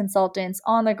have consultants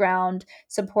on the ground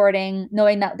supporting,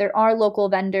 knowing that there are local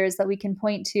vendors that we can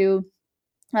point to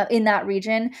in that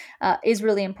region is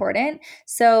really important.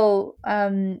 So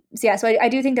I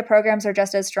do think the programs are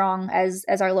just as strong as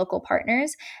our local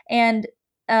partners. And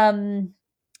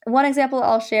one example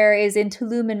I'll share is in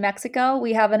Tulum in Mexico.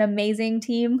 We have an amazing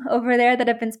team over there that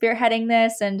have been spearheading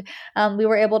this, and we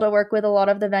were able to work with a lot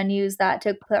of the venues that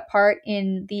took part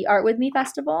in the Art With Me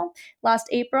festival last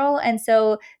April. And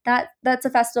so that's a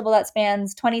festival that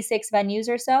spans 26 venues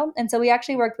or so. And so we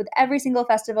actually worked with every single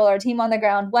festival. Our team on the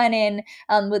ground went in.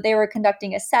 They were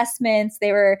conducting assessments.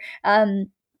 They were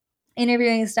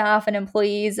interviewing staff and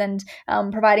employees, and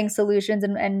providing solutions,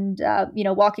 and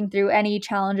walking through any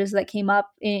challenges that came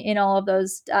up in all of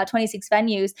those 26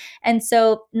 venues. And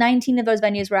so 19 of those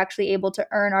venues were actually able to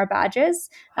earn our badges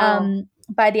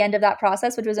by the end of that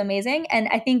process, which was amazing. And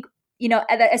I think,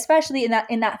 especially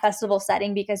in that festival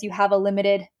setting, because you have a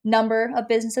limited number of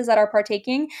businesses that are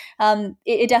partaking,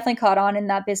 it definitely caught on, and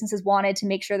that businesses wanted to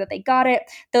make sure that they got it.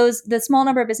 The small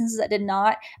number of businesses that did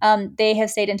not, they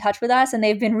have stayed in touch with us, and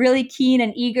they've been really keen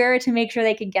and eager to make sure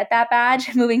they could get that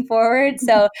badge moving forward.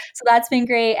 So that's been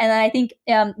great. And then I think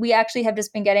we actually have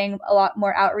just been getting a lot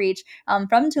more outreach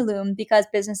from Tulum, because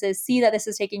businesses see that this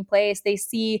is taking place. They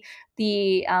see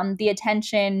the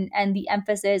attention and the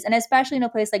emphasis, and especially in a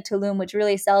place like Tulum, which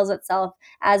really sells itself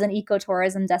as an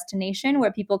ecotourism destination where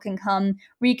people can come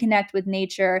reconnect with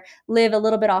nature, live a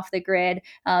little bit off the grid.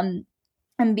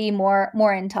 and be more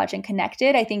in touch and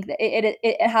connected. I think that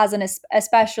it has an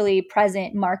especially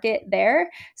present market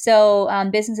there. So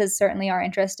businesses certainly are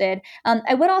interested.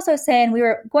 I would also say, and we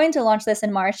were going to launch this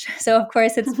in March, so of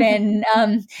course it's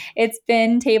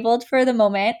been tabled for the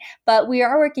moment. But we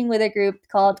are working with a group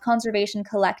called Conservation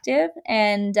Collective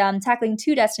and tackling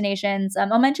 2 destinations.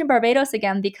 I'll mention Barbados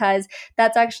again because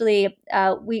that's actually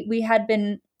we had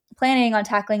been planning on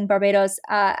tackling Barbados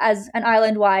as an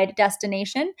island-wide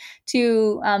destination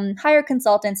to hire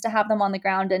consultants to have them on the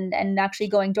ground and actually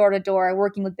going door to door,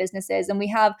 working with businesses. And we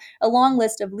have a long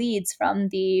list of leads from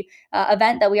the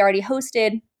event that we already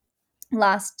hosted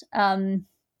last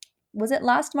was it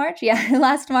last March? Yeah,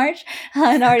 last March.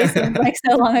 It already seems like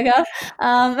so long ago.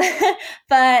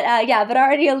 But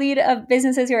already a lead of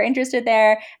businesses who are interested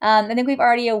there. I think we've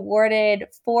already awarded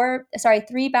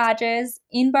 3 badges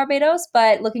in Barbados,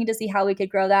 but looking to see how we could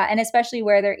grow that. And especially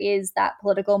where there is that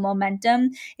political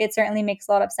momentum, it certainly makes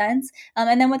a lot of sense.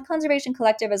 And then with Conservation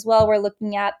Collective as well, we're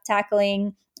looking at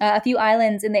tackling a few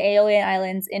islands in the Aeolian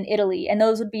Islands in Italy, and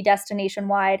those would be destination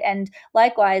wide, and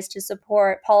likewise to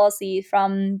support policy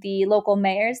from the local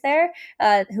mayors there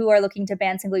who are looking to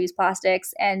ban single-use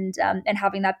plastics and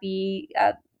having that be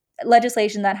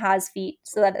legislation that has feet,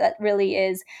 so that really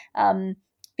is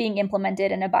being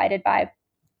implemented and abided by.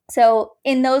 So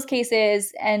in those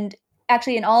cases, and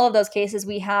actually in all of those cases,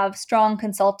 we have strong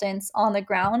consultants on the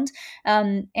ground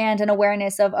and an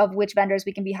awareness of which vendors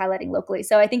we can be highlighting locally.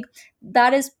 So I think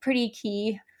that is pretty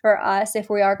key for us if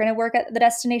we are going to work at the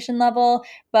destination level.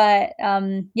 But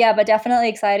but definitely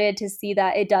excited to see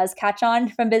that it does catch on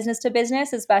from business to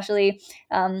business, especially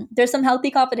there's some healthy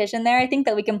competition there, I think,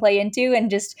 that we can play into and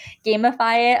just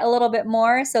gamify it a little bit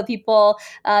more. So people,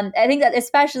 I think that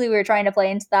especially we were trying to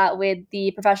play into that with the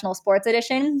professional sports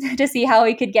edition to see how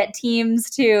we could get teams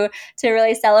to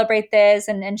really celebrate this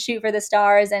and shoot for the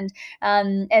stars. And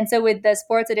so with the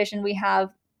sports edition, we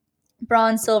have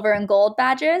bronze, silver, and gold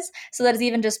badges, so that it's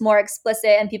even just more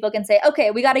explicit and people can say,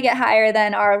 okay, we got to get higher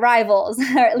than our rivals,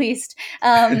 or at least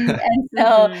and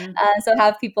so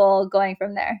have people going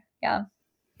from there. Yeah.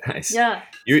 Nice. Yeah.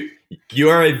 You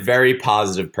are a very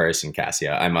positive person,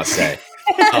 Cassia, I must say.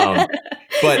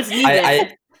 But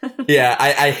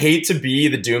I hate to be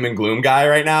the doom and gloom guy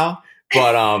right now,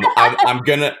 but I'm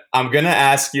gonna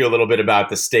ask you a little bit about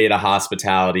the state of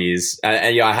hospitalities,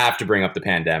 and I have to bring up the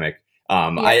pandemic.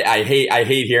 I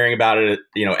hate hearing about it,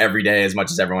 every day as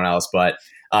much as everyone else, but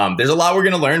there's a lot we're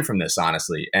going to learn from this,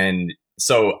 honestly. And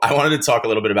so I wanted to talk a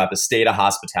little bit about the state of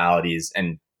hospitalities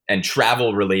and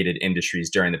travel related industries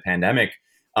during the pandemic.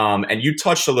 And you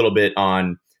touched a little bit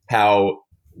on how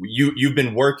you've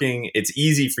been working. It's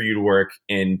easy for you to work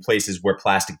in places where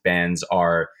plastic bans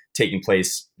are taking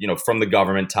place, from the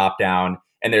government top down,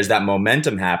 and there's that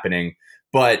momentum happening.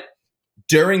 But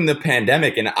during the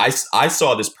pandemic, and I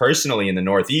saw this personally in the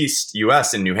Northeast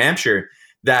US in New Hampshire,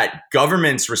 that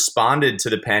governments responded to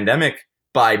the pandemic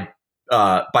by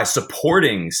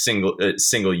supporting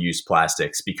single-use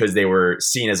plastics because they were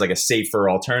seen as like a safer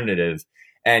alternative.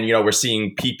 And we're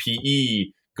seeing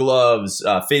PPE, gloves,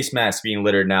 face masks being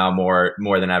littered now more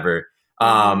than ever.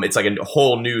 It's like a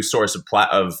whole new source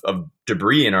of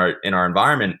debris in our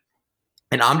environment.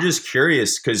 And I'm just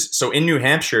curious because in New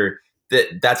Hampshire,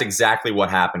 that's exactly what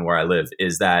happened where I live,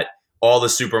 is that all the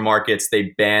supermarkets,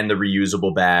 they banned the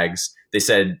reusable bags. They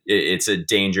said it's a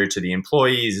danger to the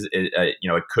employees. It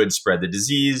could spread the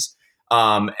disease.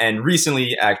 And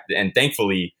recently, and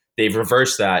thankfully, they've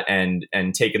reversed that and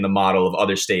taken the model of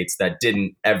other states that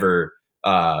didn't ever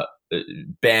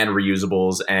ban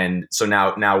reusables. And so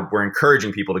now we're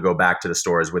encouraging people to go back to the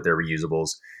stores with their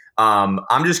reusables.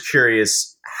 I'm just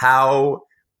curious how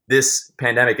this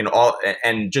pandemic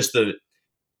and just the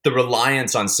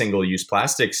reliance on single-use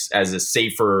plastics as a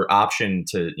safer option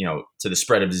to the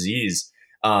spread of disease,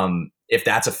 if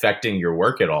that's affecting your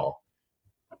work at all.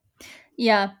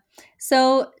 Yeah.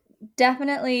 So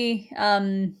definitely,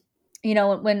 when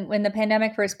the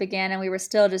pandemic first began and we were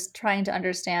still just trying to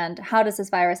understand how does this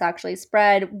virus actually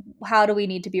spread? How do we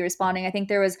need to be responding? I think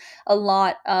there was a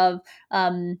lot of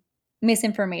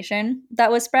misinformation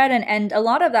that was spread, and a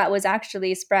lot of that was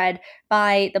actually spread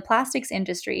by the plastics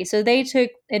industry. So they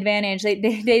took advantage, they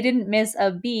didn't miss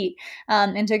a beat,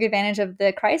 and took advantage of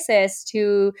the crisis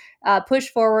to push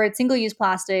forward single-use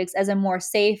plastics as a more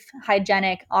safe,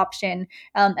 hygienic option,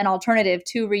 an alternative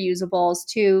to reusables,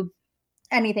 to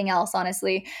anything else,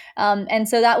 honestly. And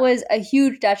so that was a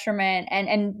huge detriment,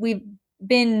 and we've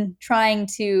been trying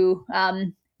to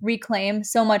reclaim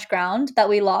so much ground that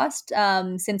we lost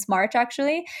since March,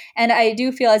 actually. And I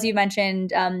do feel, as you mentioned,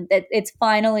 that it's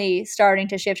finally starting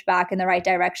to shift back in the right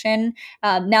direction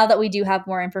now that we do have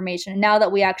more information, now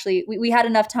that we had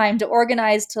enough time to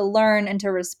organize, to learn, and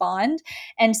to respond.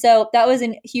 And so that was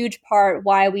a huge part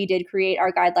why we did create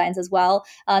our guidelines as well.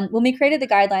 When we created the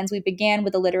guidelines, we began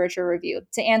with a literature review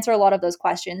to answer a lot of those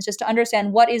questions, just to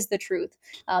understand what is the truth.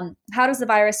 How does the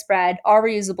virus spread? Are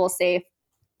reusables safe?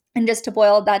 And just to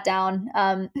boil that down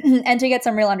and to get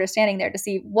some real understanding there, to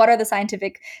see what are the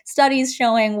scientific studies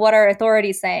showing, what are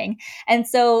authorities saying. And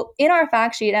so in our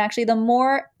fact sheet, and actually the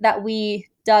more that we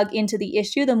dug into the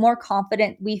issue, the more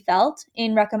confident we felt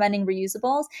in recommending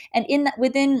reusables. And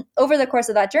over the course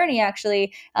of that journey,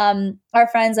 actually, our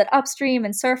friends at Upstream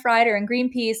and Surfrider and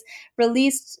Greenpeace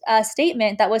released a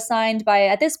statement that was signed by,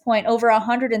 at this point, over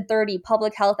 130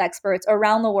 public health experts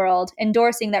around the world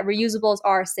endorsing that reusables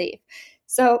are safe.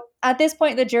 So at this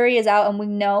point, the jury is out and we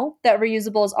know that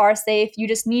reusables are safe. You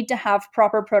just need to have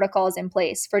proper protocols in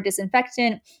place for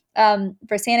disinfectant,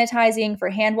 for sanitizing, for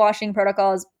hand washing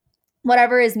protocols,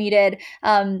 whatever is needed.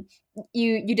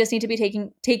 You just need to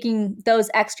be taking those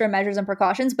extra measures and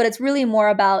precautions, but it's really more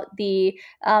about the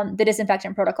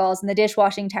disinfectant protocols and the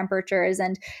dishwashing temperatures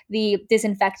and the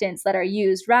disinfectants that are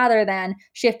used, rather than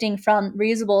shifting from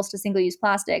reusables to single-use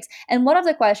plastics. And one of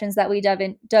the questions that we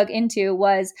dug into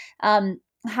was,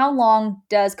 how long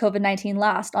does COVID-19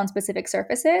 last on specific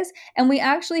surfaces? And we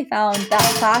actually found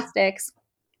that plastics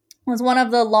was one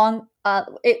of the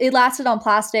it lasted on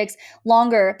plastics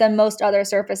longer than most other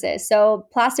surfaces. So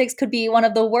plastics could be one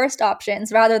of the worst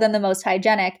options rather than the most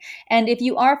hygienic. And if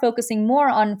you are focusing more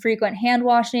on frequent hand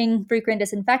washing, frequent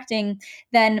disinfecting,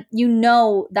 then you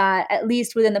know that at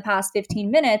least within the past 15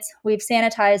 minutes, we've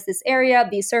sanitized this area,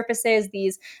 these surfaces,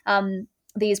 these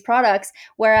products.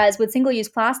 Whereas with single-use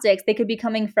plastics, they could be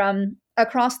coming from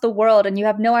across the world, and you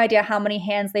have no idea how many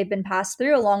hands they've been passed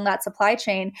through along that supply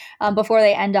chain before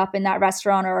they end up in that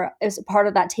restaurant or as part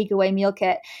of that takeaway meal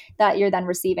kit that you're then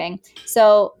receiving.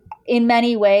 So in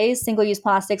many ways, single-use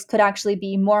plastics could actually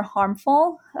be more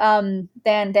harmful than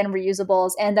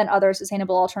reusables and than other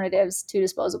sustainable alternatives to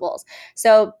disposables.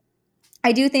 So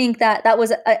I do think that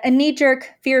was a knee-jerk,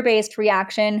 fear-based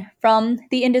reaction from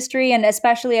the industry, and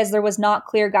especially as there was not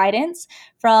clear guidance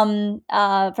from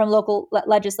local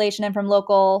legislation and from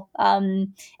local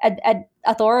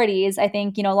authorities. I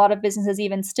think a lot of businesses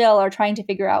even still are trying to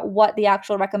figure out what the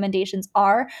actual recommendations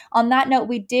are. On that note,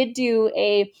 we did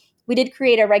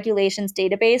create a regulations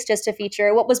database just to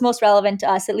feature what was most relevant to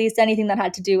us, at least anything that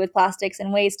had to do with plastics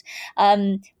and waste.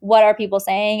 What are people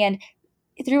saying? And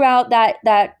throughout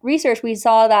that research, we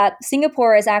saw that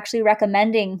Singapore is actually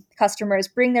recommending customers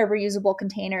bring their reusable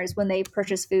containers when they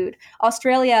purchase food.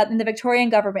 Australia and the Victorian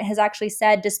government has actually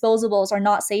said disposables are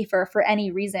not safer for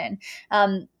any reason.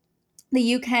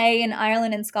 The UK and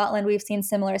Ireland and Scotland, we've seen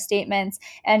similar statements.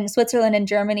 And Switzerland and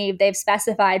Germany, they've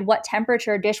specified what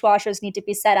temperature dishwashers need to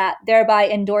be set at, thereby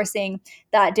endorsing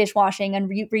that dishwashing and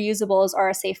reusables are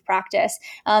a safe practice.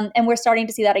 And we're starting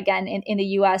to see that again in the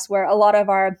US, where a lot of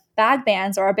our bag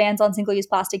bans or our bans on single-use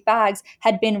plastic bags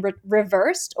had been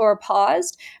reversed or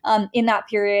paused in that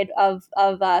period of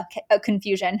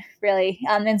confusion, really.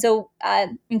 And so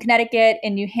in Connecticut,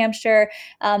 in New Hampshire,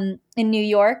 in New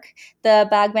York, the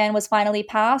bag ban was finally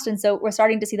passed. And so we're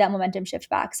starting to see that momentum shift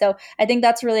back. So I think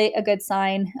that's really a good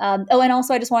sign. And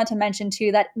also I just wanted to mention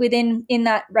too, that in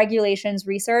that regulations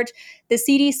research, the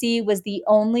CDC was the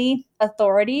only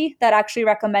authority that actually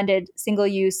recommended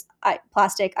single-use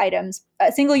plastic items,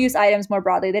 single-use items more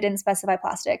broadly. They didn't specify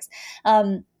plastics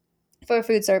for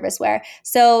food serviceware.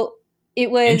 So it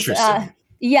was interesting.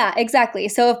 Yeah, exactly.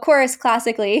 So of course,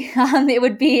 classically, it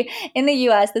would be in the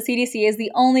US, the CDC is the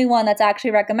only one that's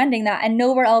actually recommending that. And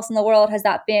nowhere else in the world has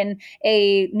that been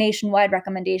a nationwide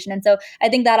recommendation. And so I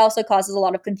think that also causes a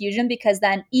lot of confusion, because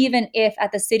then even if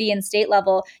at the city and state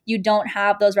level, you don't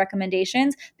have those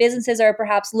recommendations, businesses are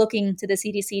perhaps looking to the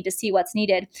CDC to see what's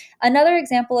needed. Another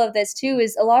example of this too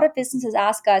is a lot of businesses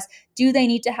ask us, do they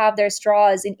need to have their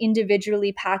straws in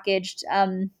individually packaged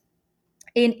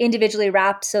individually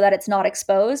wrapped so that it's not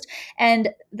exposed?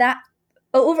 And that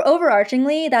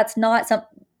overarchingly, that's not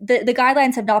the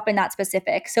guidelines have not been that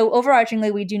specific. So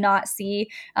overarchingly, we do not see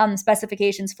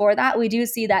specifications for that. We do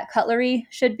see that cutlery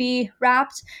should be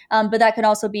wrapped, but that can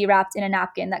also be wrapped in a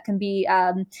napkin. That can be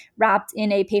wrapped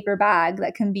in a paper bag.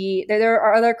 That can be, there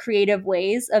are other creative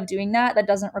ways of doing that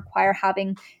doesn't require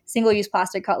having single-use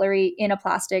plastic cutlery in a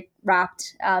plastic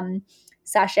wrapped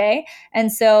sachet.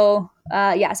 And so,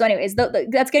 so anyways,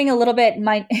 that's getting a little bit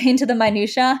into the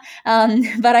minutia,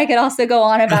 but I could also go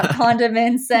on about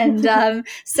condiments and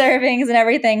servings and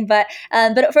everything. But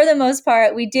for the most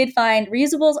part, we did find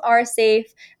reusables are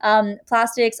safe.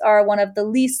 Plastics are one of the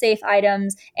least safe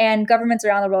items, and governments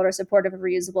around the world are supportive of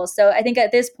reusables. So I think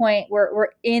at this point, we're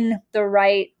in the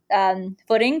right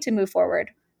footing to move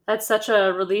forward. That's such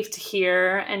a relief to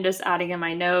hear. And just adding in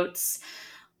my notes,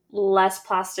 less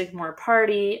plastic, more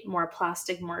party, more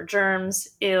plastic, more germs,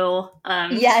 ill.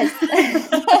 Yes.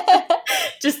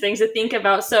 Just things to think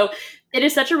about. So it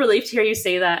is such a relief to hear you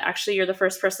say that. Actually, you're the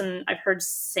first person I've heard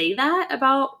say that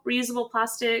about reusable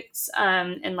plastics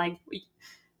and like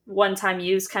one-time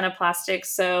use kind of plastics.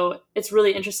 So it's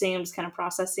really interesting. I'm just kind of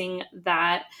processing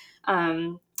that.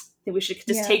 I think we should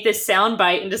just take this sound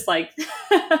bite and just like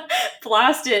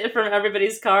blast it from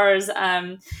everybody's cars.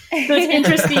 So it's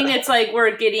interesting. It's like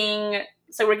we're getting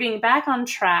back on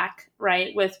track,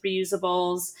 right, with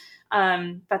reusables.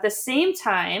 But at the same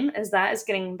time as that is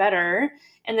getting better,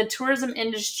 in the tourism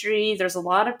industry, there's a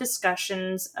lot of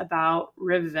discussions about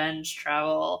revenge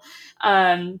travel.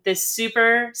 This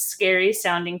super scary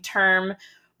sounding term,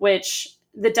 which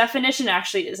the definition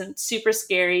actually isn't super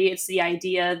scary. It's the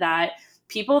idea that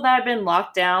people that have been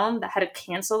locked down, that had to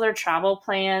cancel their travel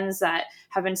plans, that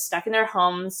have been stuck in their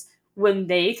homes, when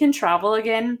they can travel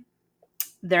again,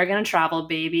 they're going to travel,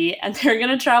 baby, and they're going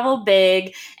to travel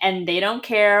big, and they don't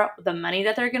care the money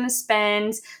that they're going to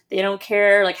spend. They don't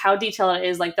care like how detailed it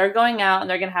is. Like they're going out and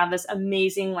they're going to have this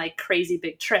amazing, like crazy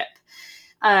big trip.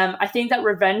 I think that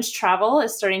revenge travel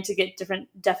is starting to get different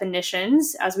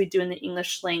definitions as we do in the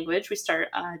English language. We start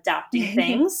adapting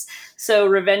things. So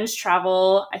revenge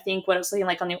travel, I think what it's looking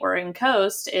like on the Oregon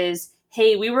coast is,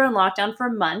 hey, we were in lockdown for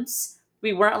months.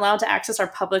 We weren't allowed to access our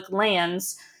public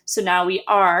lands. So now we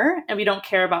are, and we don't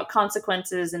care about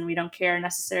consequences, and we don't care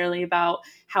necessarily about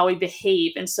how we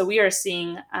behave. And so we are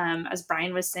seeing, as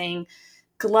Brian was saying,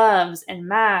 gloves and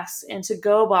masks and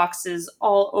to-go boxes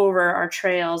all over our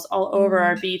trails, all over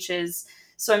our beaches.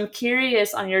 So I'm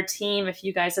curious on your team if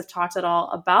you guys have talked at all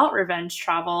about revenge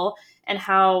travel and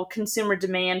how consumer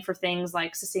demand for things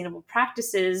like sustainable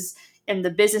practices and the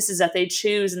businesses that they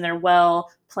choose in their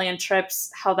well-planned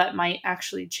trips, how that might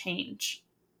actually change.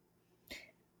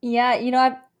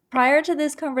 Yeah, prior to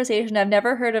this conversation, I've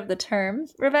never heard of the term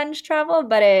revenge travel,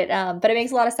 but it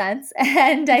makes a lot of sense.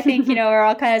 And I think, we're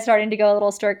all kind of starting to go a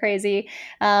little stir crazy.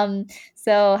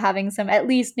 So having some at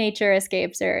least nature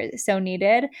escapes are so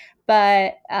needed.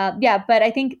 But but I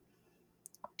think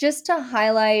just to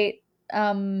highlight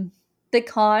the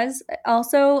cause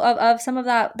also of some of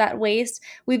that waste,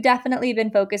 we've definitely been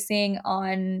focusing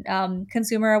on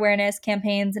consumer awareness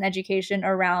campaigns and education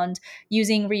around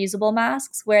using reusable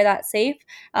masks where that's safe.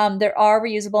 There are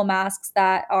reusable masks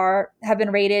that have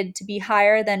been rated to be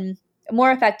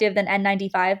more effective than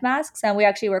N95 masks. And we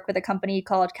actually work with a company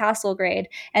called Castle Grade,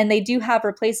 and they do have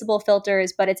replaceable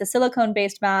filters, but it's a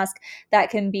silicone-based mask that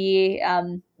can be,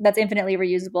 that's infinitely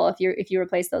reusable if you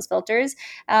replace those filters.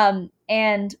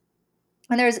 And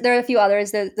there are a few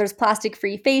others. There's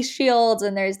plastic-free face shields,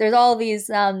 and there's all these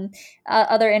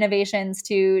other innovations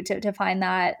to find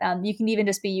that. You can even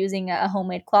just be using a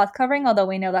homemade cloth covering, although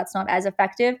we know that's not as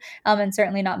effective, and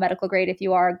certainly not medical grade if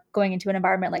you are going into an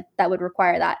environment like that would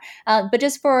require that. But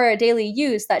just for daily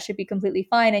use, that should be completely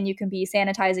fine, and you can be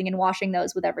sanitizing and washing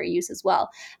those with every use as well.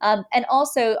 And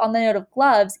also on the note of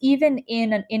gloves, even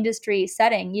in an industry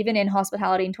setting, even in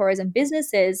hospitality and tourism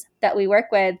businesses that we work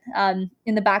with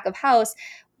in the back of house,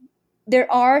 there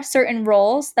are certain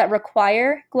roles that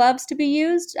require gloves to be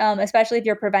used, especially if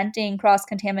you're preventing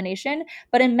cross-contamination.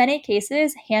 But in many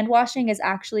cases, hand washing is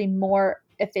actually more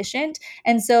efficient.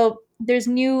 And so there's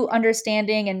new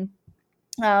understanding and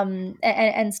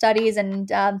studies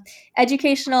and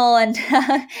educational and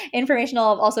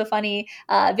informational, also funny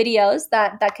videos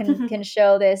that can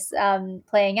show this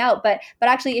playing out. But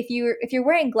actually, if you're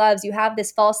wearing gloves, you have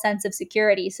this false sense of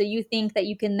security. So you think that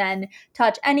you can then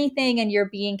touch anything and you're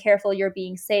being careful, you're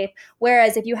being safe.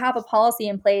 Whereas if you have a policy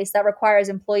in place that requires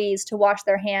employees to wash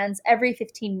their hands every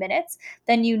 15 minutes,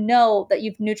 then you know that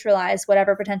you've neutralized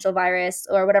whatever potential virus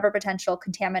or whatever potential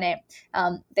contaminant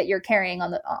that you're carrying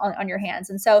on your hands.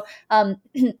 And so,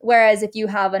 whereas if you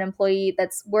have an employee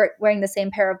that's wearing the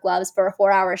same pair of gloves for a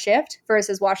 4-hour shift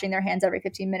versus washing their hands every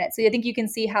 15 minutes. So I think you can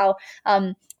see how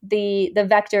the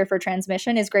vector for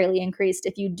transmission is greatly increased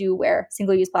if you do wear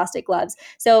single-use plastic gloves.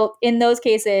 So in those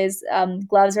cases,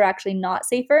 gloves are actually not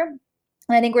safer.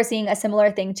 And I think we're seeing a similar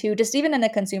thing too, just even in a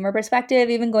consumer perspective,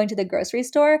 even going to the grocery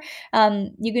store,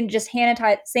 you can just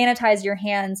sanitize your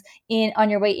hands on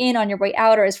your way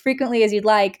out, or as frequently as you'd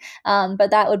like.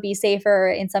 But that would be safer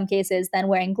in some cases than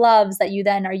wearing gloves that you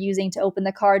then are using to open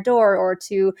the car door or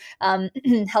to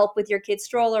help with your kid's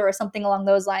stroller or something along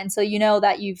those lines. So you know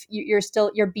that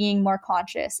you're being more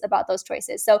conscious about those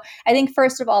choices. So I think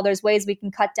first of all, there's ways we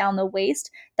can cut down the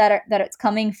waste that it's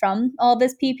coming from all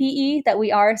this PPE that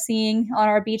we are seeing on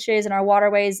our beaches and our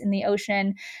waterways in the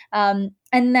ocean. And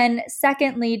then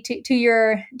secondly, to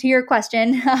your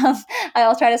question,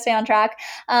 I'll try to stay on track.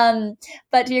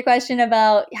 But to your question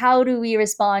about how do we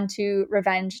respond to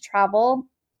revenge travel,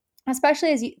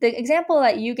 especially as the example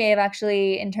that you gave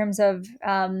actually in terms of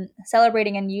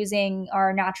celebrating and using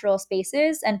our natural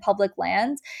spaces and public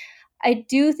lands, I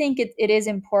do think it is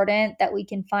important that we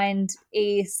can find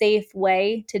a safe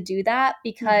way to do that,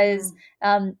 because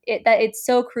it's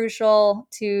so crucial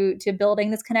to building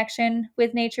this connection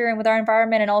with nature and with our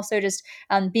environment, and also just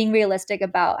being realistic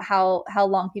about how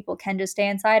long people can just stay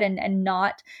inside and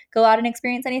not go out and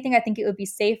experience anything. I think it would be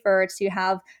safer to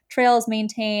have trails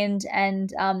maintained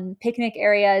and picnic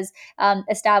areas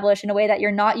established in a way that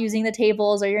you're not using the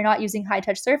tables or you're not using high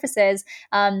touch surfaces.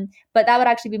 But that would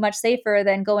actually be much safer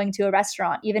than going to a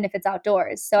restaurant, even if it's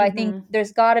outdoors. So I think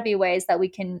there's got to be ways that we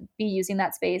can be using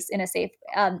that space in safe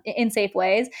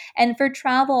ways. And for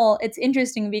travel, it's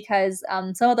interesting because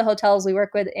some of the hotels we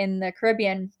work with in the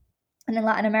Caribbean and in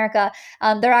Latin America,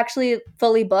 they're actually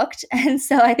fully booked. And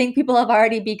so I think people have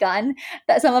already begun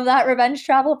some of that revenge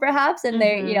travel perhaps. And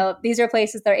these are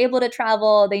places they're able to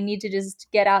travel. They need to just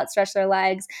get out, stretch their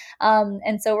legs.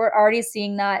 And so we're already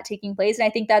seeing that taking place. And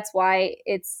I think that's why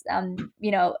it's,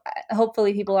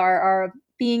 hopefully people are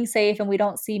being safe and we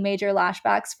don't see major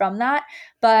lashbacks from that.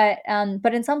 But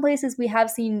in some places we have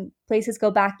seen places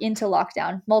go back into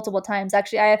lockdown multiple times.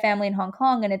 Actually, I have family in Hong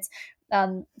Kong, and it's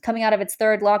coming out of its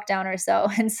third lockdown or so.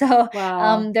 And so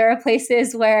there are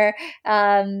places where,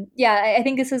 I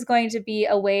think this is going to be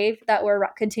a wave that we're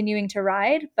continuing to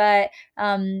ride. But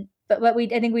I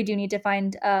think we do need to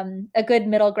find a good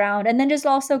middle ground, and then just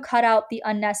also cut out the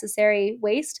unnecessary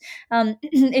waste.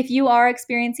 If you are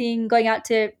experiencing going out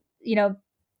to,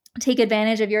 take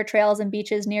advantage of your trails and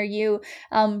beaches near you,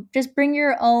 just bring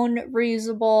your own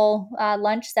reusable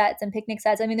lunch sets and picnic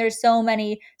sets. I mean, there's so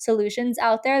many solutions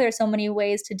out there. There's so many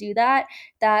ways to do that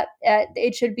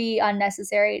it should be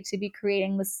unnecessary to be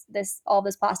creating all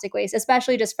this plastic waste,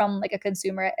 especially just from like a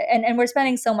consumer. And we're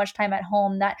spending so much time at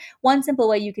home that one simple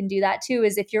way you can do that too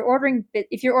is if you're ordering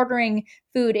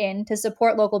food in to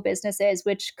support local businesses,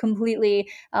 which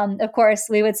completely, of course,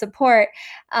 we would support.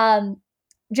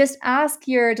 Just ask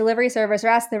your delivery service or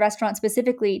ask the restaurant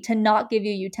specifically to not give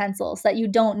you utensils that you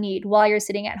don't need while you're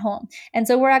sitting at home. And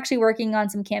so we're actually working on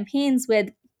some campaigns with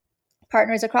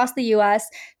partners across the US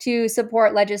to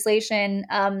support legislation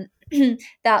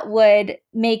that would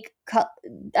make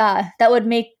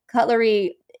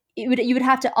cutlery. You would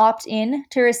have to opt in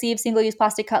to receive single-use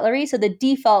plastic cutlery. So the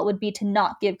default would be to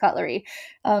not give cutlery.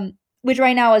 Which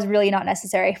right now is really not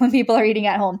necessary when people are eating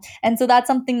at home. And so that's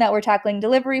something that we're tackling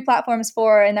delivery platforms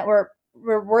for, and that we're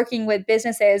working with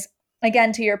businesses,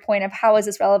 again, to your point of how is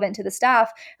this relevant to the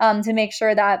staff, to make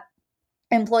sure that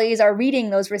employees are reading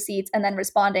those receipts and then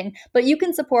responding. But you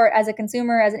can support as a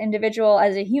consumer, as an individual,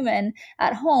 as a human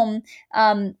at home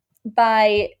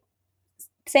by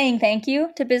saying thank you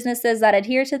to businesses that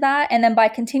adhere to that, and then by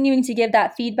continuing to give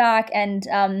that feedback and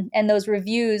those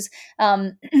reviews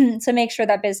to make sure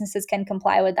that businesses can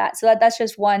comply with that. So that's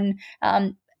just one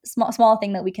small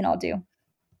thing that we can all do.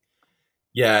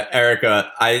 Yeah,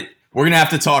 Erica, we're gonna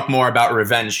have to talk more about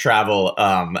revenge travel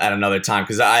at another time,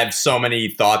 because I have so many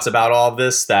thoughts about all of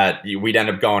this that we'd end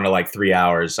up going to like 3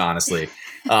 hours, honestly.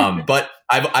 But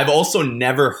I've also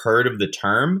never heard of the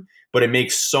term. But it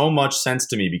makes so much sense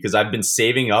to me because I've been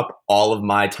saving up all of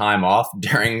my time off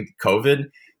during COVID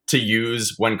to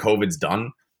use when COVID's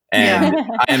done. And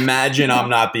I imagine I'm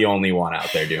not the only one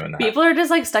out there doing that. People are just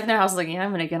like stuck in their house like, I'm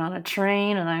going to get on a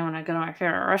train and I want to go to my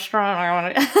favorite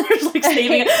restaurant. They're like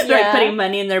saving, they're like putting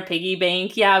money in their piggy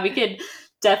bank. Yeah, we could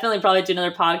definitely probably do another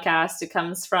podcast. It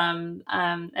comes from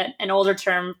an older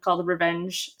term called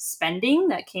revenge spending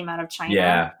that came out of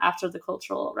China after the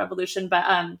Cultural Revolution.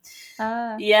 But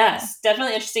yes,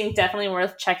 definitely interesting. Definitely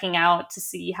worth checking out to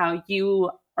see how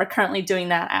you are currently doing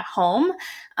that at home,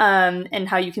 and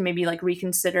how you can maybe like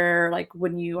reconsider, like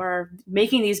when you are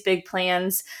making these big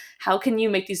plans, how can you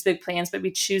make these big plans, but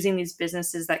be choosing these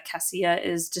businesses that Cassia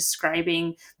is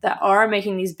describing that are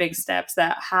making these big steps,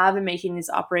 that have been making these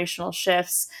operational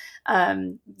shifts.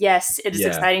 Yes, it is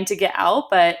exciting to get out,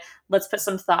 but let's put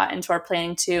some thought into our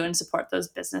planning too and support those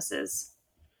businesses.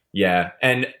 Yeah.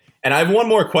 And I have one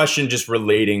more question just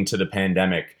relating to the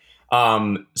pandemic.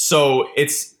 So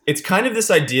it's kind of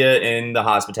this idea in the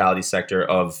hospitality sector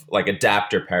of like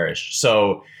adapt or perish.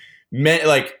 So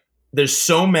there's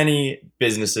so many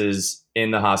businesses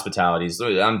in the hospitalities.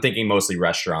 I'm thinking mostly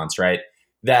restaurants, right?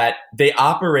 That they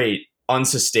operate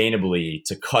unsustainably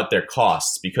to cut their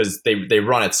costs because they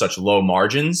run at such low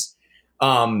margins.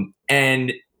 And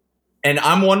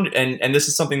I'm wondering, and this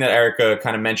is something that Erica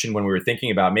kind of mentioned when we were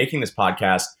thinking about making this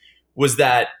podcast, was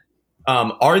that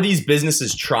are these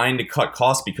businesses trying to cut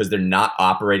costs because they're not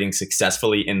operating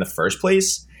successfully in the first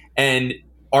place? And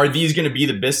are these going to be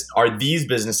are these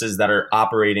businesses that are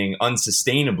operating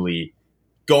unsustainably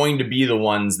going to be the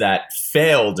ones that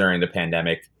fail during the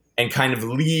pandemic and kind of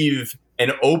leave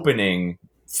an opening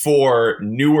for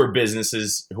newer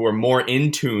businesses who are more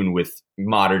in tune with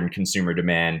modern consumer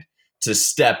demand to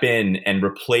step in and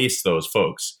replace those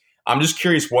folks? I'm just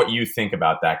curious what you think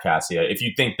about that, Cassia. If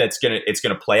you think it's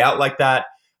gonna play out like that,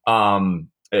 does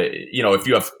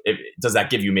that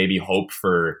give you maybe hope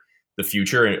for the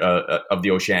future of the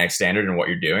Oceanic Standard and what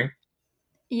you're doing?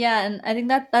 Yeah, and I think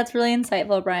that's really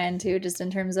insightful, Brian, too, just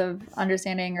in terms of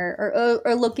understanding or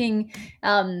looking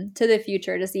to the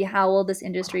future to see how will this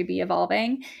industry be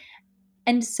evolving.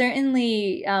 And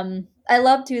certainly, I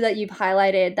love too that you've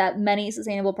highlighted that many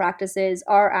sustainable practices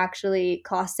are actually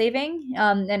cost saving,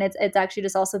 and it's actually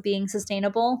just also being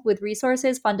sustainable with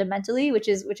resources fundamentally, which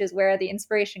is where the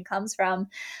inspiration comes from.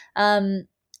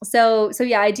 So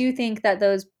yeah, I do think that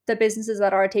the businesses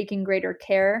that are taking greater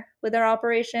care with their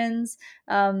operations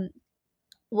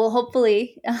will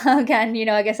hopefully, again,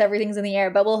 I guess everything's in the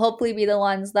air, but will hopefully be the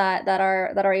ones that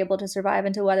are able to survive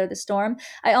and to weather the storm.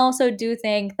 I also do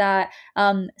think that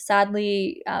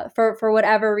sadly, for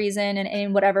whatever reason and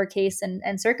in whatever case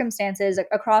and circumstances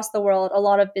across the world, a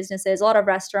lot of businesses, a lot of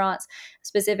restaurants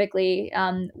specifically,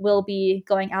 will be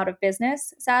going out of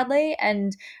business, sadly.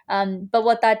 And but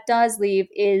what that does leave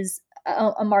is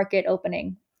a market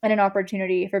opening and an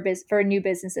opportunity for new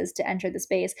businesses to enter the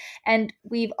space. And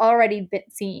we've already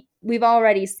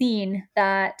seen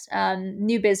that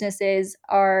new businesses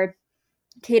are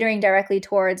catering directly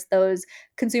towards those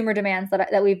consumer demands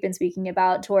that we've been speaking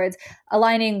about, towards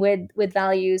aligning with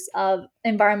values of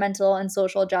environmental and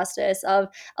social justice, of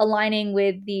aligning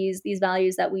with these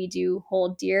values that we do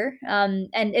hold dear.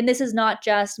 And this is not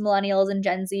just millennials and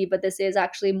Gen Z, but this is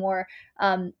actually more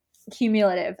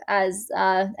cumulative as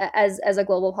a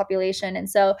global population. And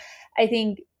so I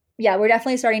think, yeah, we're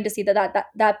definitely starting to see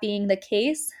that being the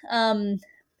case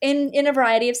in a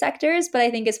variety of sectors, but I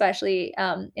think especially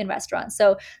in restaurants.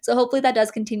 So hopefully that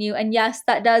does continue. And yes,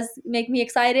 that does make me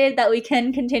excited that we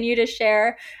can continue to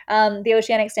share the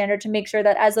Oceanic Standard to make sure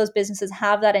that as those businesses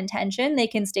have that intention, they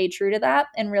can stay true to that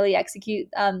and really execute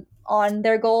on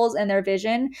their goals and their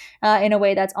vision in a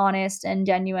way that's honest and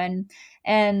genuine.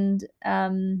 And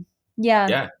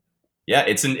yeah,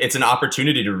 it's an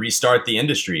opportunity to restart the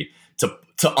industry, to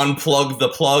unplug the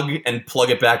plug and plug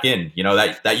it back in.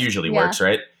 That usually works,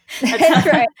 right? That's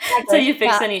right. That's how you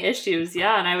fix any issues.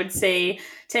 Yeah. And I would say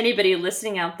to anybody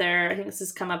listening out there, I think this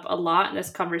has come up a lot in this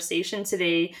conversation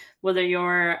today, whether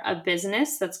you're a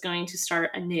business that's going to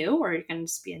start anew, or you can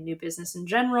just be a new business in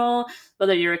general,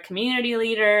 whether you're a community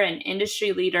leader, an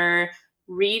industry leader,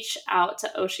 reach out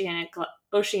to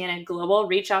Oceanic Global,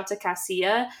 reach out to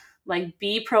Cassia,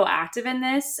 be proactive in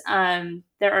this.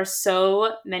 There are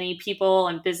so many people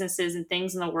and businesses and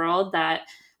things in the world that,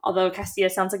 although Cassia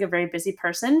sounds like a very busy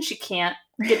person, she can't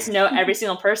get to know every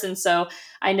single person. So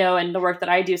I know in the work that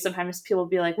I do, sometimes people will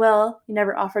be like, well, you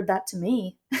never offered that to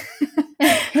me.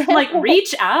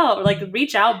 Reach out,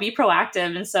 be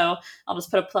proactive. And so I'll just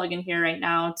put a plug in here right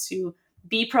now to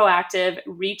be proactive,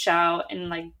 reach out,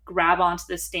 and grab onto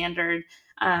the standard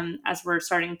as we're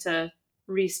starting to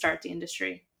restart the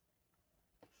industry.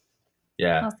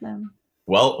 Yeah. Awesome.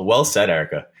 Well said,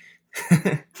 Erica.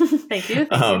 Thank you.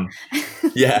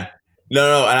 Yeah.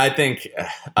 No. And I think,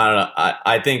 I don't know.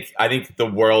 I think the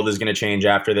world is going to change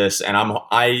after this. And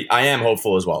I am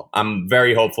hopeful as well. I'm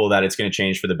very hopeful that it's going to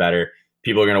change for the better.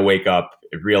 People are going to wake up,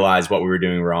 realize what we were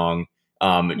doing wrong.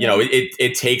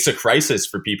 It takes a crisis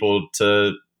for people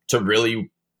to really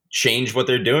change what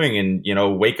they're doing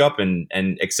and, wake up and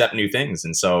accept new things.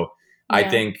 And so I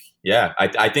think,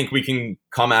 I think we can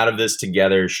come out of this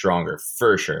together stronger,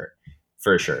 for sure.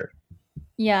 For sure.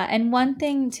 Yeah. And one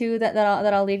thing too that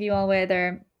I'll leave you all with,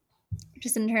 or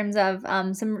just in terms of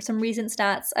some recent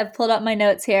stats. I've pulled up my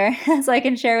notes here so I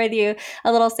can share with you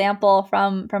a little sample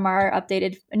from our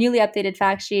newly updated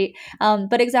fact sheet.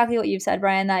 But exactly what you've said,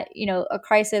 Brian, that, a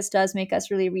crisis does make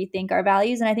us really rethink our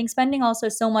values. And I think spending also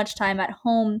so much time at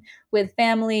home with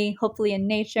family, hopefully in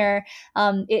nature,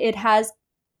 it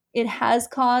has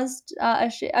caused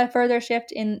a further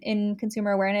shift in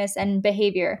consumer awareness and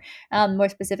behavior. More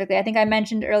specifically, I think I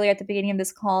mentioned earlier at the beginning of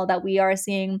this call that we are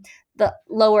seeing the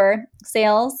lower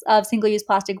sales of single-use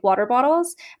plastic water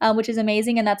bottles, which is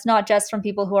amazing. And that's not just from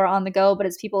people who are on the go, but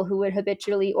it's people who would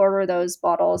habitually order those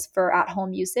bottles for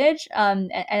at-home usage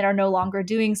and are no longer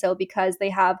doing so because they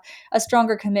have a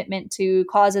stronger commitment to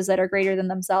causes that are greater than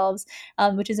themselves,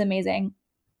 which is amazing.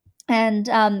 And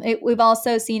we've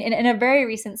also seen in a very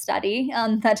recent study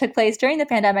that took place during the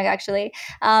pandemic, actually,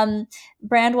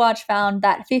 Brandwatch found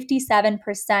that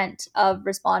 57% of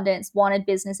respondents wanted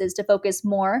businesses to focus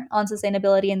more on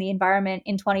sustainability and the environment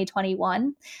in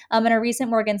 2021. And a recent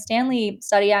Morgan Stanley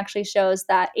study actually shows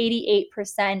that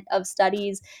 88% of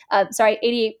studies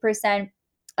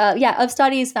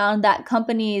found that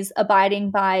companies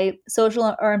abiding by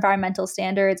social or environmental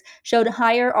standards showed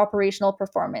higher operational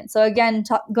performance. So again,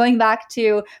 going back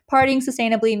to partying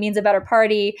sustainably means a better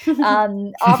party,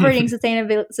 operating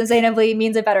sustainably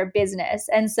means a better business.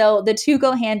 And so the two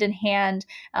go hand in hand.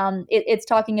 It's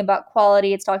talking about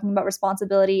quality, it's talking about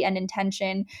responsibility and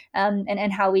intention,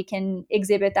 and how we can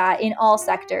exhibit that in all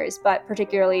sectors, but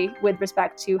particularly with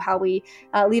respect to how we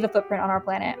leave a footprint on our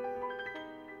planet.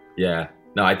 Yeah.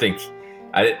 No, I think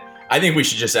we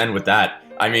should just end with that.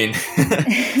 I mean,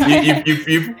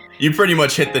 you pretty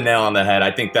much hit the nail on the head.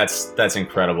 I think that's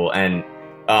incredible. And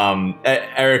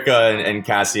Erica and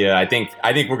Cassia, I think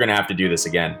we're gonna have to do this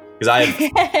again because I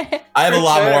have a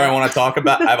lot more I want to talk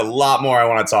about. I have a lot more I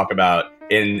want to talk about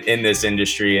in this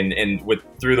industry and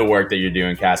through the work that you're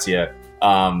doing, Cassia.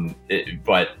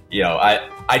 But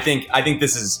I think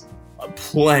this is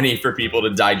plenty for people to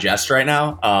digest right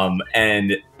now.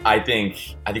 And I think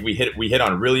we hit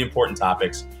on really important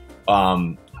topics.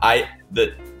 The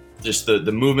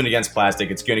movement against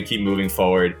plastic, it's going to keep moving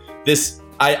forward.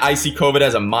 I see COVID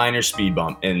as a minor speed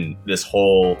bump in this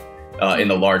whole in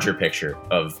the larger picture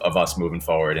of us moving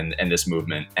forward and this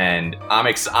movement. And I'm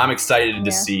excited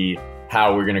to see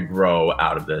how we're going to grow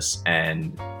out of this.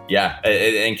 And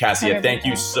and Cassia,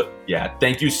 100%.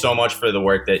 Thank you so much for the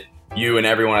work that you and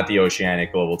everyone at the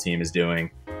Oceanic Global team is doing.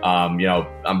 I'm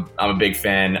a big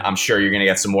fan. I'm sure you're going to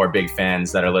get some more big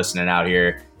fans that are listening out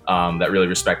here that really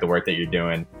respect the work that you're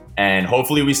doing. And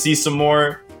hopefully we see some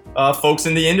more folks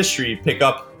in the industry pick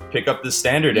up the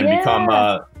standard and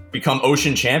become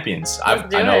ocean champions.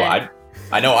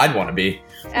 I know I'd want to be.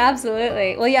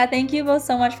 Absolutely. Well, thank you both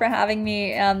so much for having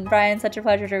me. Brian, such a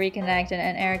pleasure to reconnect.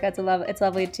 And Erica, it's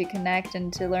lovely to connect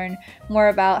and to learn more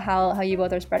about how you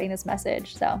both are spreading this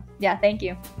message. So, thank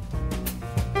you.